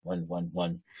 1, 1, 1,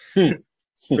 1. Could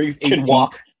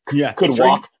walk. Yeah. Could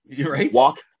walk. You're right.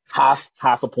 Walk half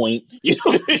a point.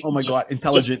 Oh my God.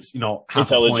 Intelligence, half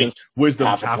a point.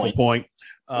 Wisdom, half a point.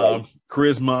 Right.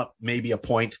 Charisma, maybe a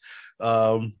point.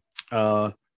 Charisma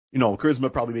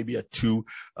probably maybe a 2.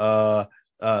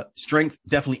 Strength,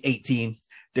 definitely 18.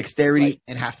 Dexterity,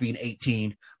 it has to be an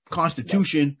 18.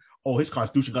 Constitution, his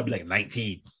constitution gotta be like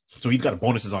 19. So he's got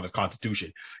bonuses on his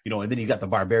constitution, and then he's got the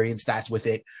barbarian stats with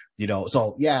it,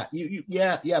 So yeah,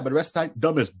 but the rest of the time,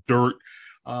 dumb as dirt.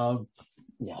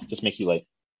 Just make you like,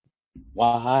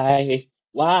 why?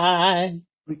 And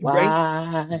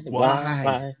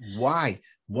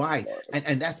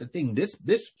that's the thing.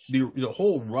 The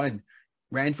whole run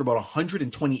ran for about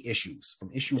 120 issues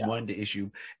from issue 1 to issue.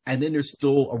 And then there's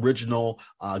still original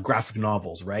graphic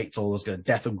novels, right? So there's the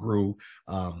Death of Groo,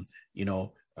 the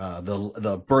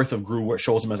birth of Groo, where it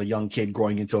shows him as a young kid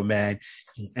growing into a man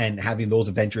and having those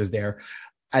adventures there.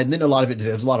 And then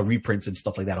there's a lot of reprints and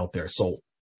stuff like that out there. So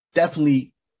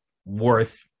definitely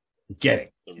worth getting.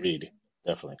 Read.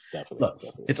 Definitely. Look,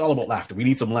 it's all about laughter. We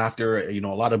need some laughter. A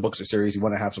lot of books or series, you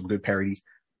want to have some good parodies.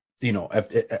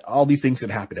 If all these things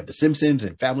can happen. If The Simpsons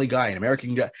and Family Guy and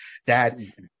American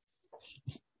Dad,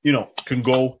 can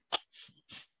go.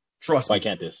 Trust me.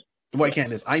 Why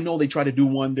can't this? I know they try to do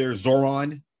one there,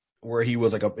 Zoran, where he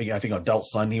was like I think Adult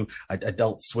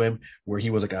Adult Swim, where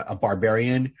he was like a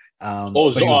barbarian.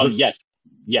 Zoran, yes.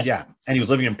 Yeah, and he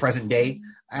was living in present day.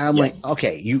 And I'm like,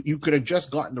 okay, you could have just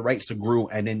gotten the rights to Groo,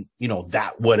 and then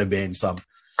that would have been some.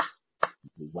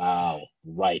 Wow!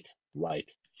 Right.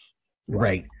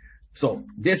 So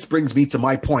this brings me to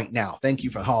my point now. Thank you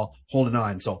for holding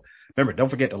on. So remember, don't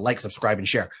forget to like, subscribe, and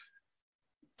share.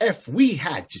 If we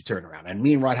had to turn around, and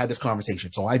me and Rod had this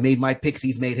conversation, so I made my picks,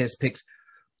 he's made his picks,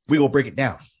 we will break it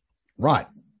down. Rod,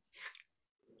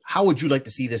 how would you like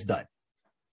to see this done?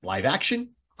 Live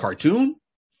action? Cartoon?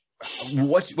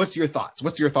 What's your thoughts?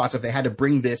 What's your thoughts if they had to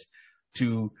bring this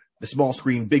to the small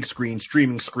screen, big screen,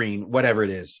 streaming screen, whatever it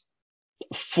is?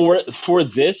 For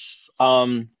this,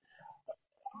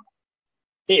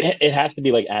 it has to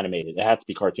be like animated. It has to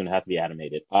be cartoon. It has to be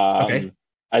animated. Okay.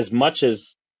 As much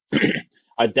as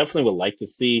I definitely would like to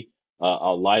see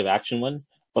a live action one,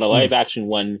 but a live action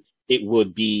one, it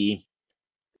would be,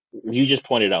 you just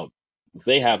pointed out,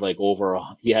 they have like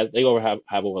they have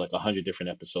over like 100 different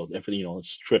episodes, and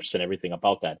strips and everything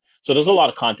about that. So there's a lot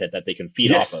of content that they can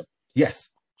feed off of. Yes.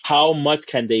 How much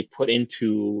can they put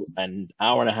into an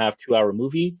hour and a half, 2 hour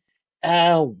movie?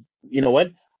 You know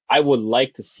what? I would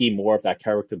like to see more of that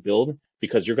character build,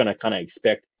 because you're gonna kind of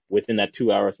expect within that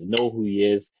 2 hours to know who he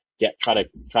is, try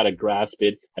to grasp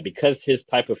it, and because his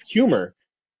type of humor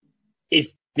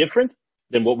is different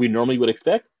than what we normally would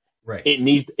expect. Right. It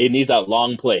needs that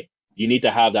long play. You need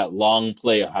to have that long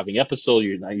play of having episodes.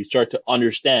 You start to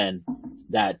understand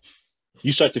that,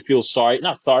 you start to feel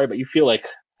not sorry, but you feel like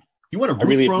you want to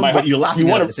root but you're laughing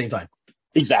at the same time.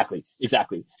 Exactly.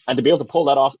 And to be able to pull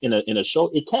that off in a show,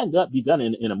 it can be done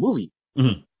in a movie.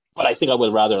 Mm-hmm. But I think I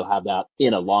would rather have that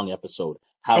in a long episode,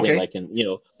 having like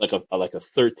a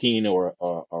 13 or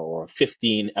a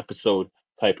 15 episode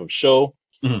type of show.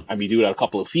 Mm-hmm. And we do that a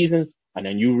couple of seasons, and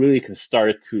then you really can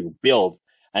start to build.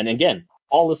 And again,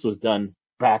 all this was done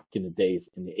back in the days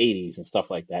in the 80s and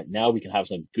stuff like that. Now we can have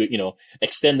some good,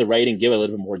 extend the writing, give it a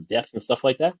little bit more depth and stuff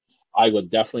like that. I would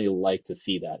definitely like to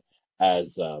see that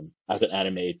as an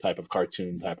anime type of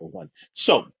cartoon type of one.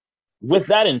 So with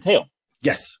that entail,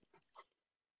 yes.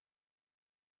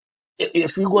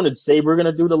 If we're going to say we're going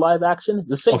to do the live action,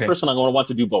 the same person I'm going to want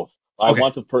to do both. I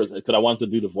want to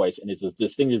do the voice, and it's a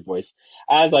distinctive voice.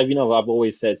 As I've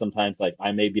always said, sometimes like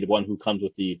I may be the one who comes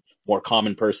with the more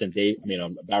common person.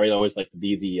 Barry always like to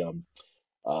be the,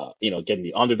 getting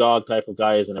the underdog type of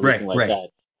guys and everything that.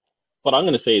 But I'm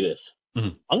going to say this.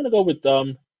 Mm-hmm. I'm going to go with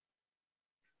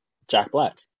Jack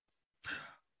Black.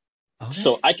 Okay.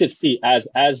 So I could see as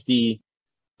the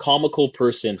comical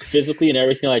person physically and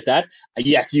everything like that.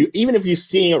 Yes, even if you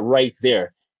see it right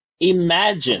there,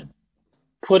 imagine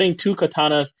putting 2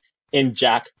 katanas in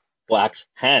Jack Black's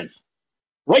hands.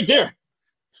 Right there.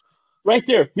 We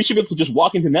should be able to just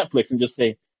walk into Netflix and just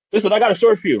say, listen, I got a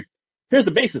story for you. Here's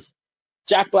the basis.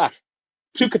 Jack Black,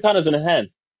 2 katanas in his hand.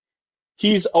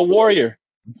 He's a warrior,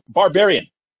 barbarian.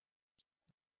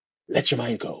 Let your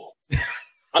mind go.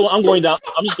 I'm going down.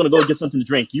 I'm just going to go get something to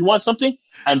drink. You want something?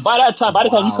 And by the time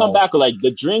you come back with like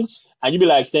the drinks, and you be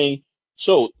like saying,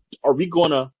 so are we going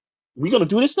to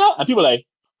do this now? And people are like,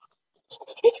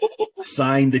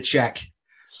 sign the check.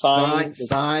 Sign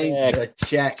the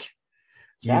check.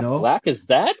 Jack Black is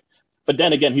that? But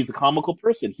then again, he's a comical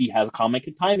person. He has comic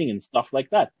timing and stuff like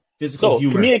that. Physical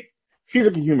humor.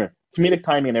 Physical humor, comedic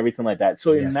timing and everything like that.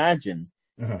 So imagine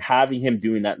having him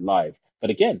doing that live. But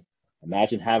again,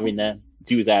 imagine having them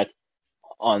do that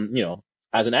on,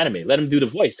 as an anime. Let him do the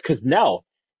voice. Because now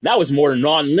it's more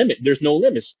non-limit. There's no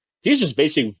limits. He's just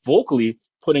basically vocally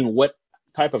putting what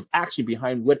type of action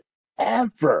behind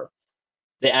whatever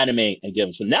the anime and give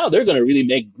him. So now they're going to really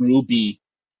make Groo be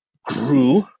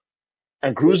Groo.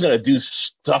 And Groo's going to do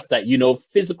stuff that,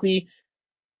 physically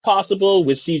possible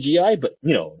with CGI, but,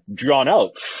 drawn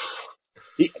out.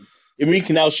 And we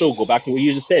can now go back to what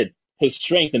you just said, his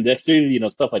strength and dexterity,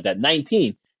 stuff like that.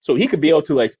 19. So he could be able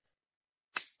to like,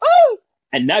 oh!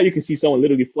 And now you can see someone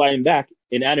literally flying back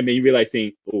in anime, you realize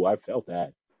saying, oh, I felt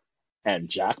that. And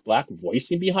Jack Black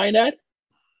voicing behind that?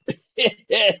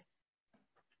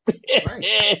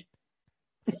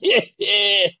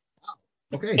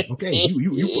 Okay.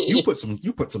 You put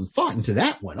some thought into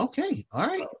that one. Okay. All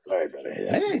right. Oh, sorry, brother.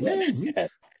 Man.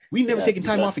 We never taking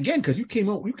time off again because you came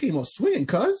out swinging,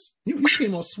 cuz. You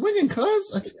came out swinging,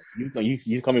 cuz.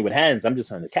 You come in with hands. I'm just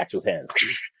trying to catch those hands.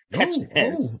 Catch the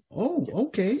hands.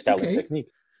 Okay. That was technique.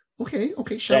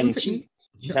 Okay. Shang-Chi.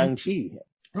 And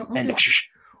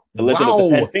the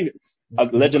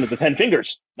legend of the 10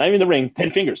 fingers. Not even the ring.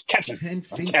 10 fingers. Catch him. 10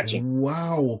 fingers. Catching.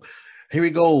 Wow. Here he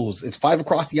goes. It's 5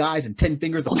 across the eyes and 10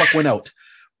 fingers. The fuck went out.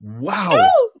 Wow.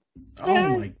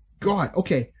 Oh my God.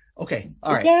 Okay. All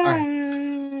right.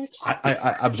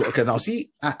 Okay. Now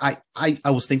see, I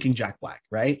was thinking Jack Black,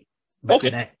 right? But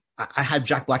I had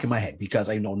Jack Black in my head because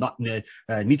I know not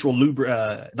Nacho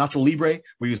Libre,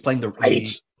 where he was playing the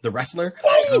wrestler.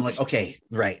 Right. And I'm like, okay,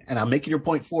 right. And I'm making your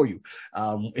point for you.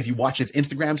 If you watch his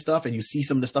Instagram stuff and you see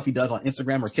some of the stuff he does on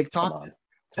Instagram or TikTok,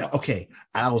 okay.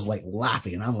 And I was like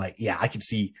laughing, and I'm like, yeah, I can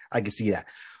see that.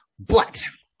 But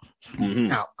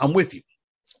now I'm with you.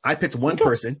 I picked one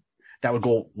person that would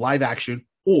go live action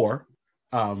or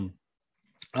cartoon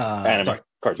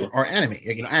or anime,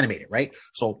 animated, right?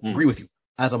 So agree with you.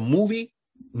 As a movie,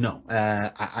 no,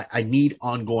 I need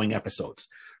ongoing episodes,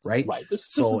 right? Right.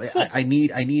 I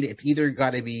need it's either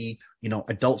got to be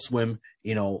Adult Swim,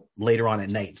 later on at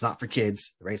night. It's not for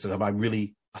kids, right? So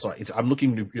I'm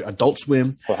looking to Adult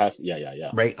Swim. Yeah.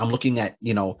 Right. I'm looking at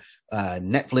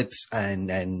Netflix and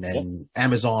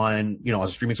Amazon, as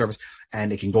a streaming service,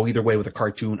 and it can go either way with a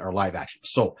cartoon or live action.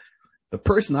 So the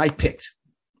person I picked,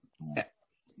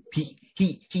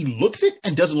 he looks it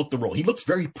and doesn't look the role. He looks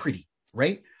very pretty,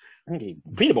 right? Okay.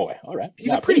 Pretty boy. All right.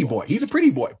 He's a pretty boy. He's a pretty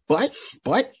boy. But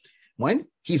when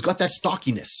he's got that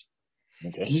stockiness,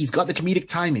 he's got the comedic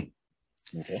timing.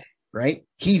 Okay. Right?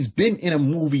 He's been in a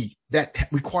movie that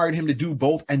required him to do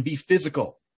both and be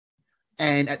physical.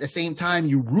 And at the same time,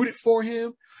 you rooted for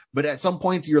him, but at some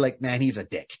point you're like, man, he's a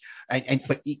dick.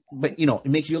 But you know, it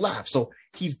makes you laugh. So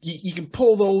he can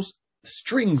pull those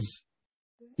strings,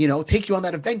 you know, take you on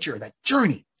that adventure, that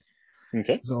journey.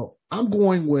 Okay. So I'm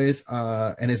going with,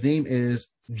 and his name is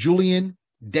Julian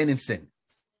Dennison.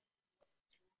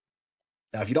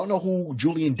 Now, if you don't know who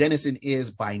Julian Dennison is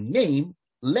by name,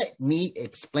 let me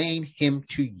explain him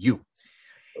to you.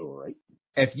 All right.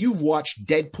 If you've watched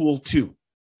Deadpool 2.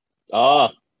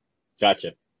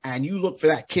 Gotcha. And you look for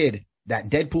that kid that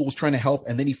Deadpool was trying to help,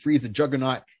 and then he frees the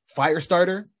Juggernaut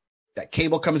Firestarter that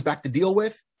Cable comes back to deal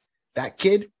with. That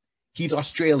kid, he's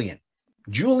Australian.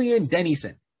 Julian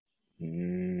Dennison.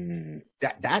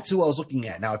 That's who I was looking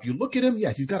at. Now, if you look at him,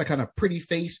 yes, he's got a kind of pretty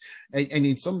face. And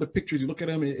in some of the pictures you look at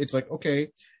him, it's like, okay,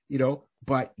 you know,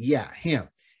 but yeah, him.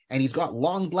 And he's got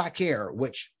long black hair,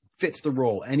 which fits the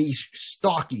role. And he's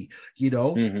stocky, you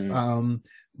know.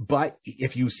 But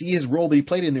if you see his role that he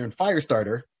played in there in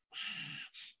Firestarter,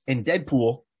 in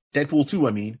Deadpool 2,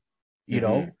 I mean, you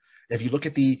know, if you look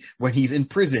at when he's in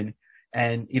prison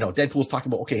and, you know, Deadpool's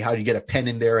talking about, okay, how do you get a pen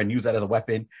in there and use that as a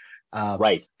weapon?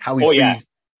 Right. How he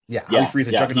he frees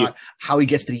the Juggernaut, how he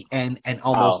gets to the end and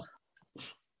almost,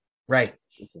 right.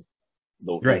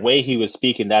 The way he was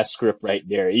speaking that script right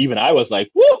there, even I was like,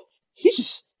 whoa,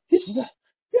 that's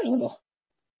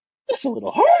a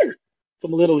little hard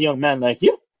from a little young man like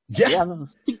you. Yeah.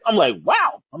 I'm like,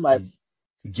 wow. I'm like,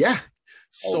 yeah.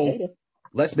 So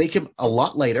let's make him a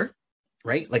lot lighter,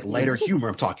 right? Like lighter humor,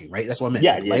 I'm talking, right? That's what I meant.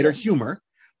 Yeah, like lighter humor,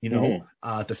 you know,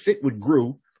 to fit with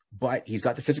Groo, but he's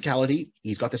got the physicality,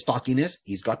 he's got the stockiness,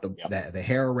 he's got the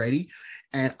hair already.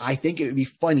 And I think it would be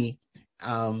funny,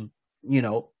 you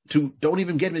know, to don't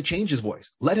even get him to change his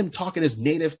voice. Let him talk in his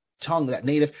native tongue, that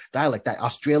native dialect, that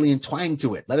Australian twang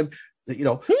to it. Let him, you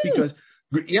know, because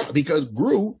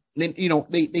Groo, then, you know,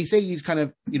 they say he's kind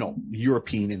of, you know,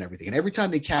 European and everything. And every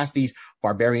time they cast these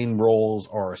barbarian roles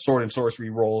or sword and sorcery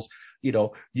roles, you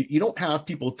know, you don't have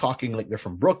people talking like they're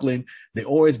from Brooklyn. They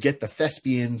always get the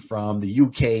thespian from the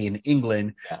UK and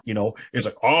England, you know, it's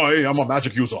like, I am a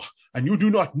magic user and you do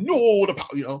not know the power,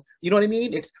 you know what I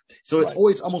mean? It's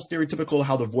always almost stereotypical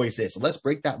how the voice is. So let's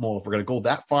break that mold. If we're going to go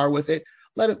that far with it,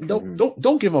 let him,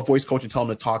 don't give him a voice coach and tell him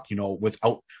to talk, you know,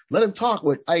 let him talk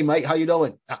with, hey mate, how you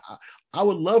doing? I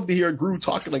would love to hear Groo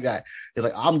talking like that. It's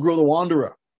like, I'm Groo the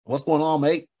Wanderer. What's going on,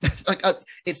 mate? Like,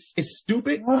 it's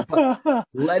stupid, but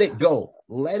let it go.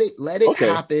 Let it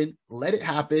happen. Let it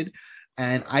happen.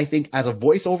 And I think as a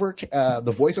voiceover,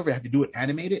 the voiceover, you have to do it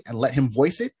animated and let him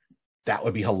voice it. That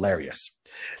would be hilarious.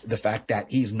 The fact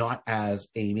that he's not as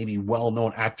a maybe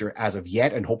well-known actor as of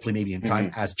yet, and hopefully maybe in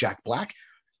time as Jack Black,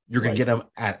 you're going to get him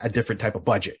at a different type of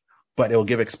budget, but it will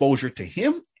give exposure to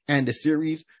him and the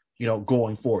series, you know,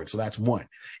 going forward. So that's one.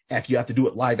 If you have to do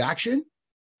it live action,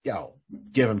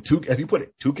 give him two, as you put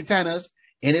it, two katanas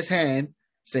in his hand,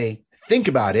 say, think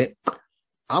about it.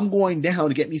 I'm going down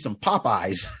to get me some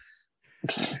Popeyes.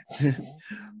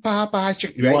 Popeyes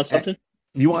chicken. You want something?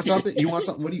 You want something? You want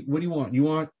something? What do you want? You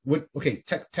want what? Okay.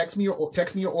 Text me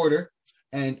your order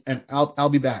and I'll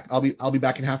be back. I'll be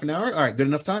back in half an hour. All right. Good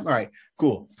enough time. All right,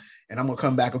 cool. And I'm going to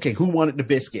come back. Okay. Who wanted the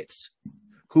biscuits?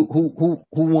 Who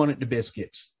wanted the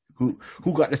biscuits? Who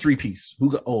got the 3-piece?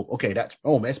 Okay.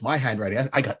 That's my handwriting.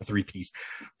 I got the 3-piece.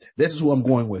 This is who I'm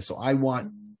going with. So I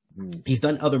want, he's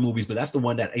done other movies, but that's the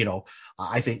one that, you know,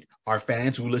 I think our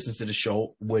fans who listen to the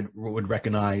show would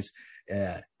recognize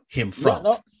him from.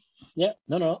 No.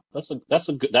 That's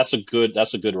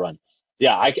a good run.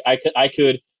 Yeah. I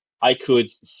could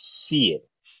see it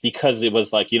because it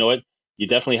was like, you know what, you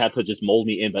definitely had to just mold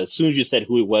me in. But as soon as you said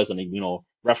who it was, and you know,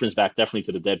 reference back definitely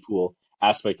to the Deadpool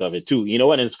aspect of it too. You know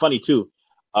what? And it's funny too.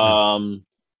 I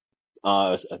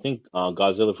think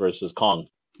Godzilla versus Kong.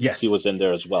 Yes, he was in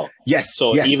there as well. Yes.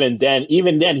 So even then,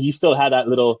 he still had that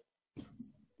little.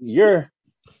 You're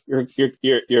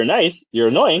nice. You're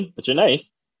annoying, but you're nice.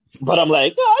 But I'm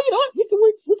like, oh, you know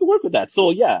what? We can work with that.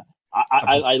 So yeah,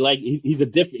 I like. He's a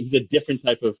different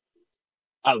type of.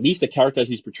 At least the character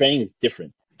he's portraying is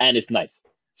different, and it's nice.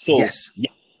 So yes,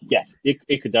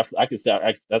 it could definitely. I could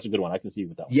say that's a good one. I can see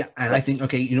with that one. Yeah, and I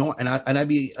think you know, and I'd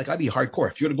be hardcore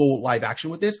if you're gonna go live action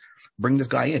with this. Bring this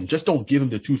guy in. Just don't give him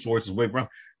the 2 swords and wave around.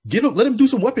 Let him do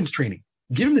some weapons training.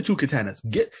 Give him the 2 katanas.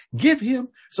 Give him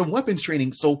some weapons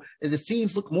training so the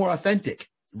scenes look more authentic,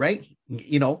 right?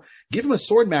 You know, Give him a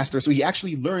sword master so he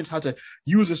actually learns how to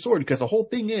use a sword, because the whole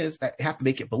thing is that you have to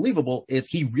make it believable is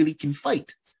he really can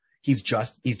fight. He's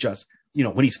just,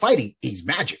 when he's fighting, he's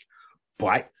magic,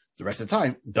 but the rest of the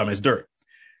time, dumb as dirt.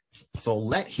 So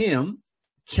let him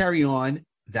carry on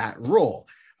that role.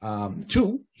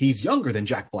 2, he's younger than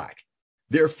Jack Black.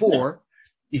 Therefore,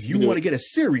 if you want to get a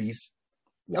series,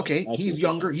 okay, he's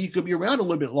younger. He could be around a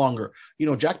little bit longer.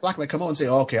 Jack Black might come out and say,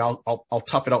 oh, okay, I'll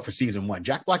tough it out for season 1.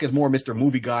 Jack Black is more Mr.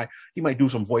 Movie guy. He might do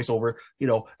some voiceover,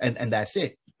 and that's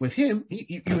it. With him,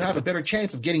 you have a better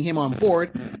chance of getting him on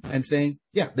board and saying,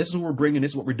 yeah, this is what we're bringing.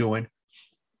 This is what we're doing.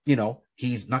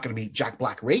 He's not going to be Jack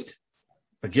Black rate,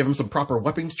 but give him some proper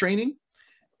weapons training,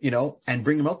 and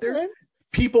bring him out there.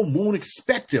 People won't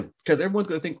expect him because everyone's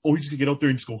going to think, oh, he's going to get out there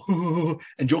and just go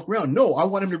and joke around. No, I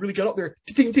want him to really get out there.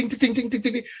 Ting, ting, ting, ting, ting, ting,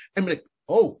 ting. I'm like,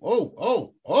 oh.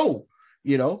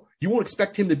 You won't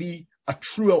expect him to be a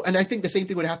true. And I think the same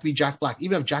thing would have to be Jack Black.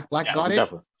 Even if Jack Black got it,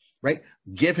 right?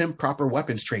 Give him proper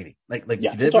weapons training.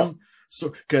 Give him.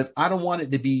 So, because I don't want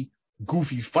it to be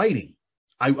goofy fighting.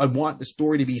 I want the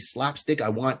story to be slapstick. I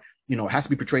want, it has to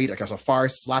be portrayed like as a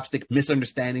farce, slapstick,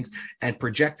 misunderstandings, and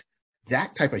project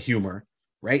that type of humor.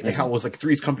 Right? Like how it was like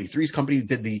Three's Company. Three's Company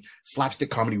did the slapstick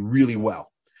comedy really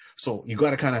well. So you got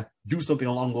to kind of do something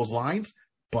along those lines.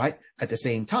 But at the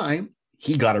same time,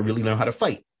 he got to really learn how to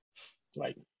fight.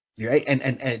 Right.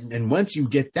 And once you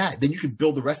get that, then you can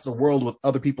build the rest of the world with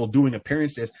other people doing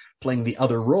appearances, playing the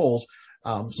other roles.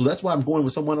 So that's why I'm going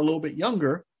with someone a little bit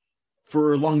younger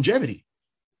for longevity.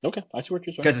 Okay. I see what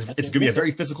you're saying. Because it's going to be a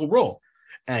very physical role.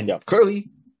 And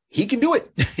clearly he can do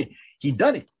it. He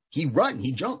done it. He run,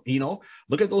 he jumped,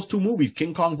 look at those 2 movies,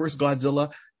 King Kong versus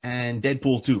Godzilla and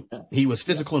Deadpool 2. Yeah. He was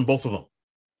physical in both of them.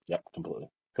 Yep, completely.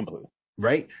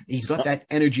 Right? He's got that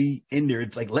energy in there.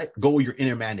 It's like, let go of your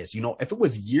inner madness. If it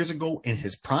was years ago in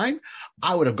his prime,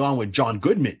 I would have gone with John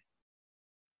Goodman.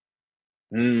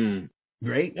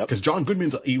 Right? Because John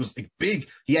Goodman's, he was like big.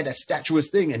 He had that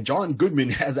statuesque thing, and John Goodman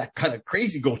has that kind of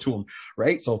crazy go to him.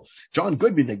 Right? So John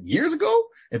Goodman, like years ago,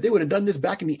 if they would have done this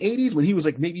back in the 80s when he was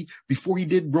like maybe before he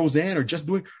did Roseanne or just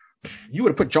doing, you would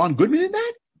have put John Goodman in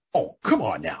that? Oh, come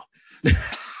on now.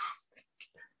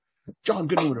 John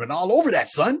Goodman would have been all over that,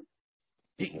 son.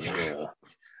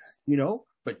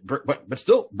 But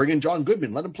still bring in John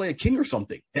Goodman. Let him play a king or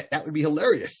something. That would be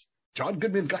hilarious. John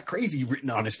Goodman's got crazy written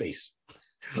on his face.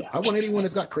 I want anyone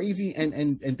that's got crazy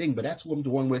and thing, but that's what I'm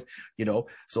doing with,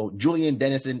 So Julian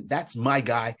Dennison, that's my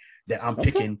guy that I'm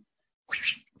picking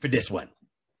for this one.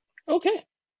 Okay.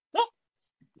 No.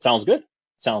 Sounds good.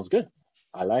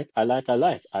 I like.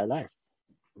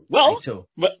 Well,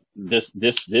 but this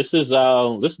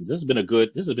has been a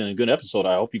good episode.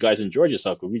 I hope you guys enjoyed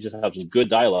yourself, because we just have some good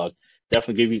dialogue.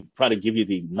 Definitely try to give you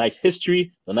the nice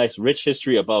history, the nice rich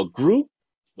history about Groo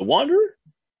the Wanderer,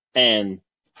 and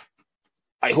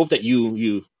I hope that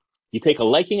you take a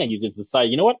liking and you just decide,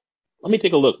 you know what? Let me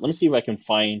take a look. Let me see if I can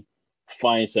find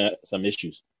some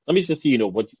issues. Let me just see,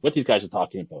 what these guys are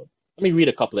talking about. Let me read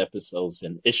a couple episodes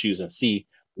and issues and see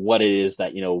what it is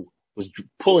that, was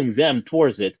pulling them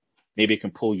towards it. Maybe it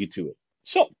can pull you to it.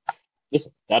 So,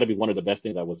 listen, that'll be one of the best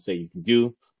things I would say you can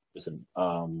do. Listen,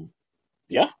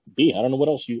 B, I don't know what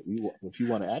else if you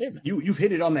want to add in. You've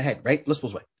hit it on the head, right? Let's put it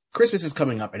this way. Christmas is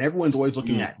coming up and everyone's always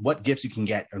looking at what gifts you can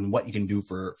get and what you can do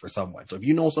for someone. So if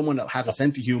you know someone that has a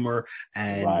sense of humor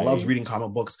and loves reading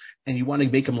comic books and you want to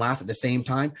make them laugh at the same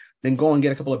time, then go and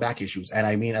get a couple of back issues. And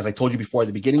I mean, as I told you before at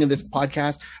the beginning of this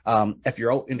podcast, if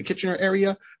you're out in the Kitchener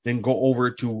area, then go over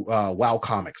to WoW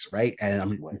Comics, right?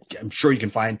 And I'm sure you can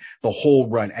find the whole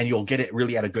run and you'll get it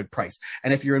really at a good price.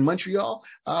 And if you're in Montreal,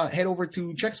 head over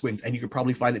to Check Swings and you can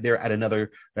probably find it there at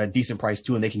another decent price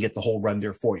too, and they can get the whole run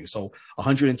there for you. So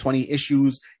 120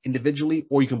 issues individually,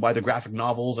 or you can buy the graphic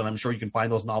novels, and I'm sure you can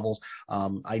find those novels.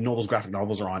 I know those graphic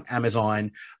novels are on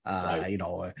Amazon,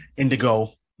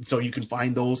 Indigo. So you can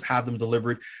find those, have them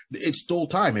delivered. It's still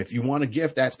time. If you want a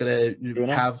gift that's going to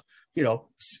have, if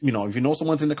you know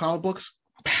someone's into comic books,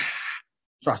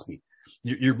 trust me,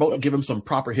 you're about to give them some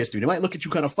proper history. They might look at you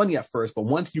kind of funny at first, but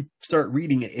once you start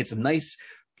reading it, it's a nice,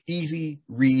 easy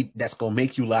read that's going to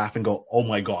make you laugh and go, oh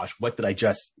my gosh, what did I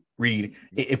just read?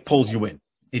 It pulls you in.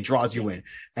 It draws you in.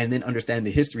 And then understand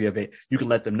the history of it. You can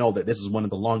let them know that this is one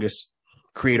of the longest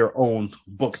creator-owned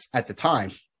books at the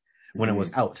time when it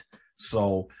was out.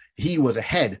 So he was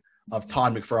ahead of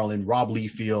Todd McFarlane, Rob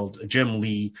Liefeld, Jim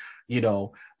Lee,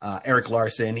 Eric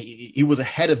Larson. He was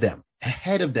ahead of them,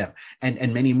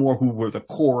 and many more who were the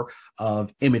core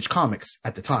of Image Comics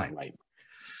at the time. Right.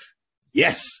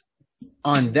 Yes.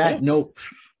 On that note,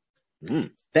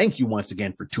 thank you once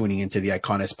again for tuning into the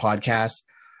iConis podcast.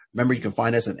 Remember, you can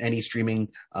find us on any streaming,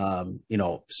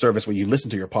 service where you listen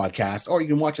to your podcast, or you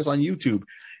can watch us on YouTube.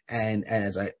 And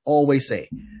as I always say,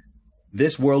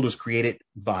 this world was created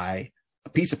by a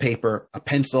piece of paper, a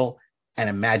pencil, and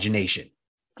imagination.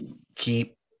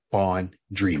 Keep on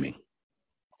dreaming.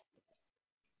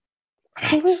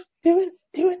 Do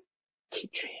it.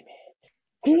 Keep dreaming.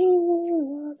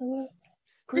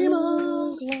 Dream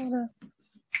on.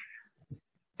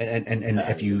 And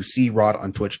if you see Rod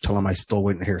on Twitch, tell him I still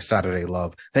went here Saturday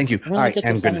Love. Thank you. All right,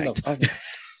 and good night. Okay.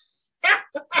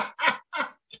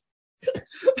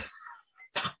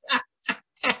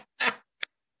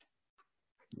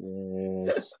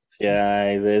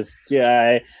 This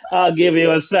guy. I'll give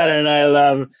you a Saturday Night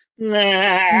Love.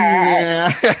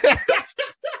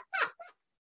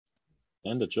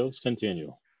 And the jokes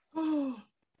continue.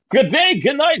 Good day,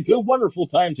 good night, good wonderful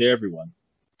time to everyone.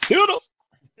 Toodles.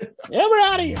 Yeah, we're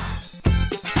out of here.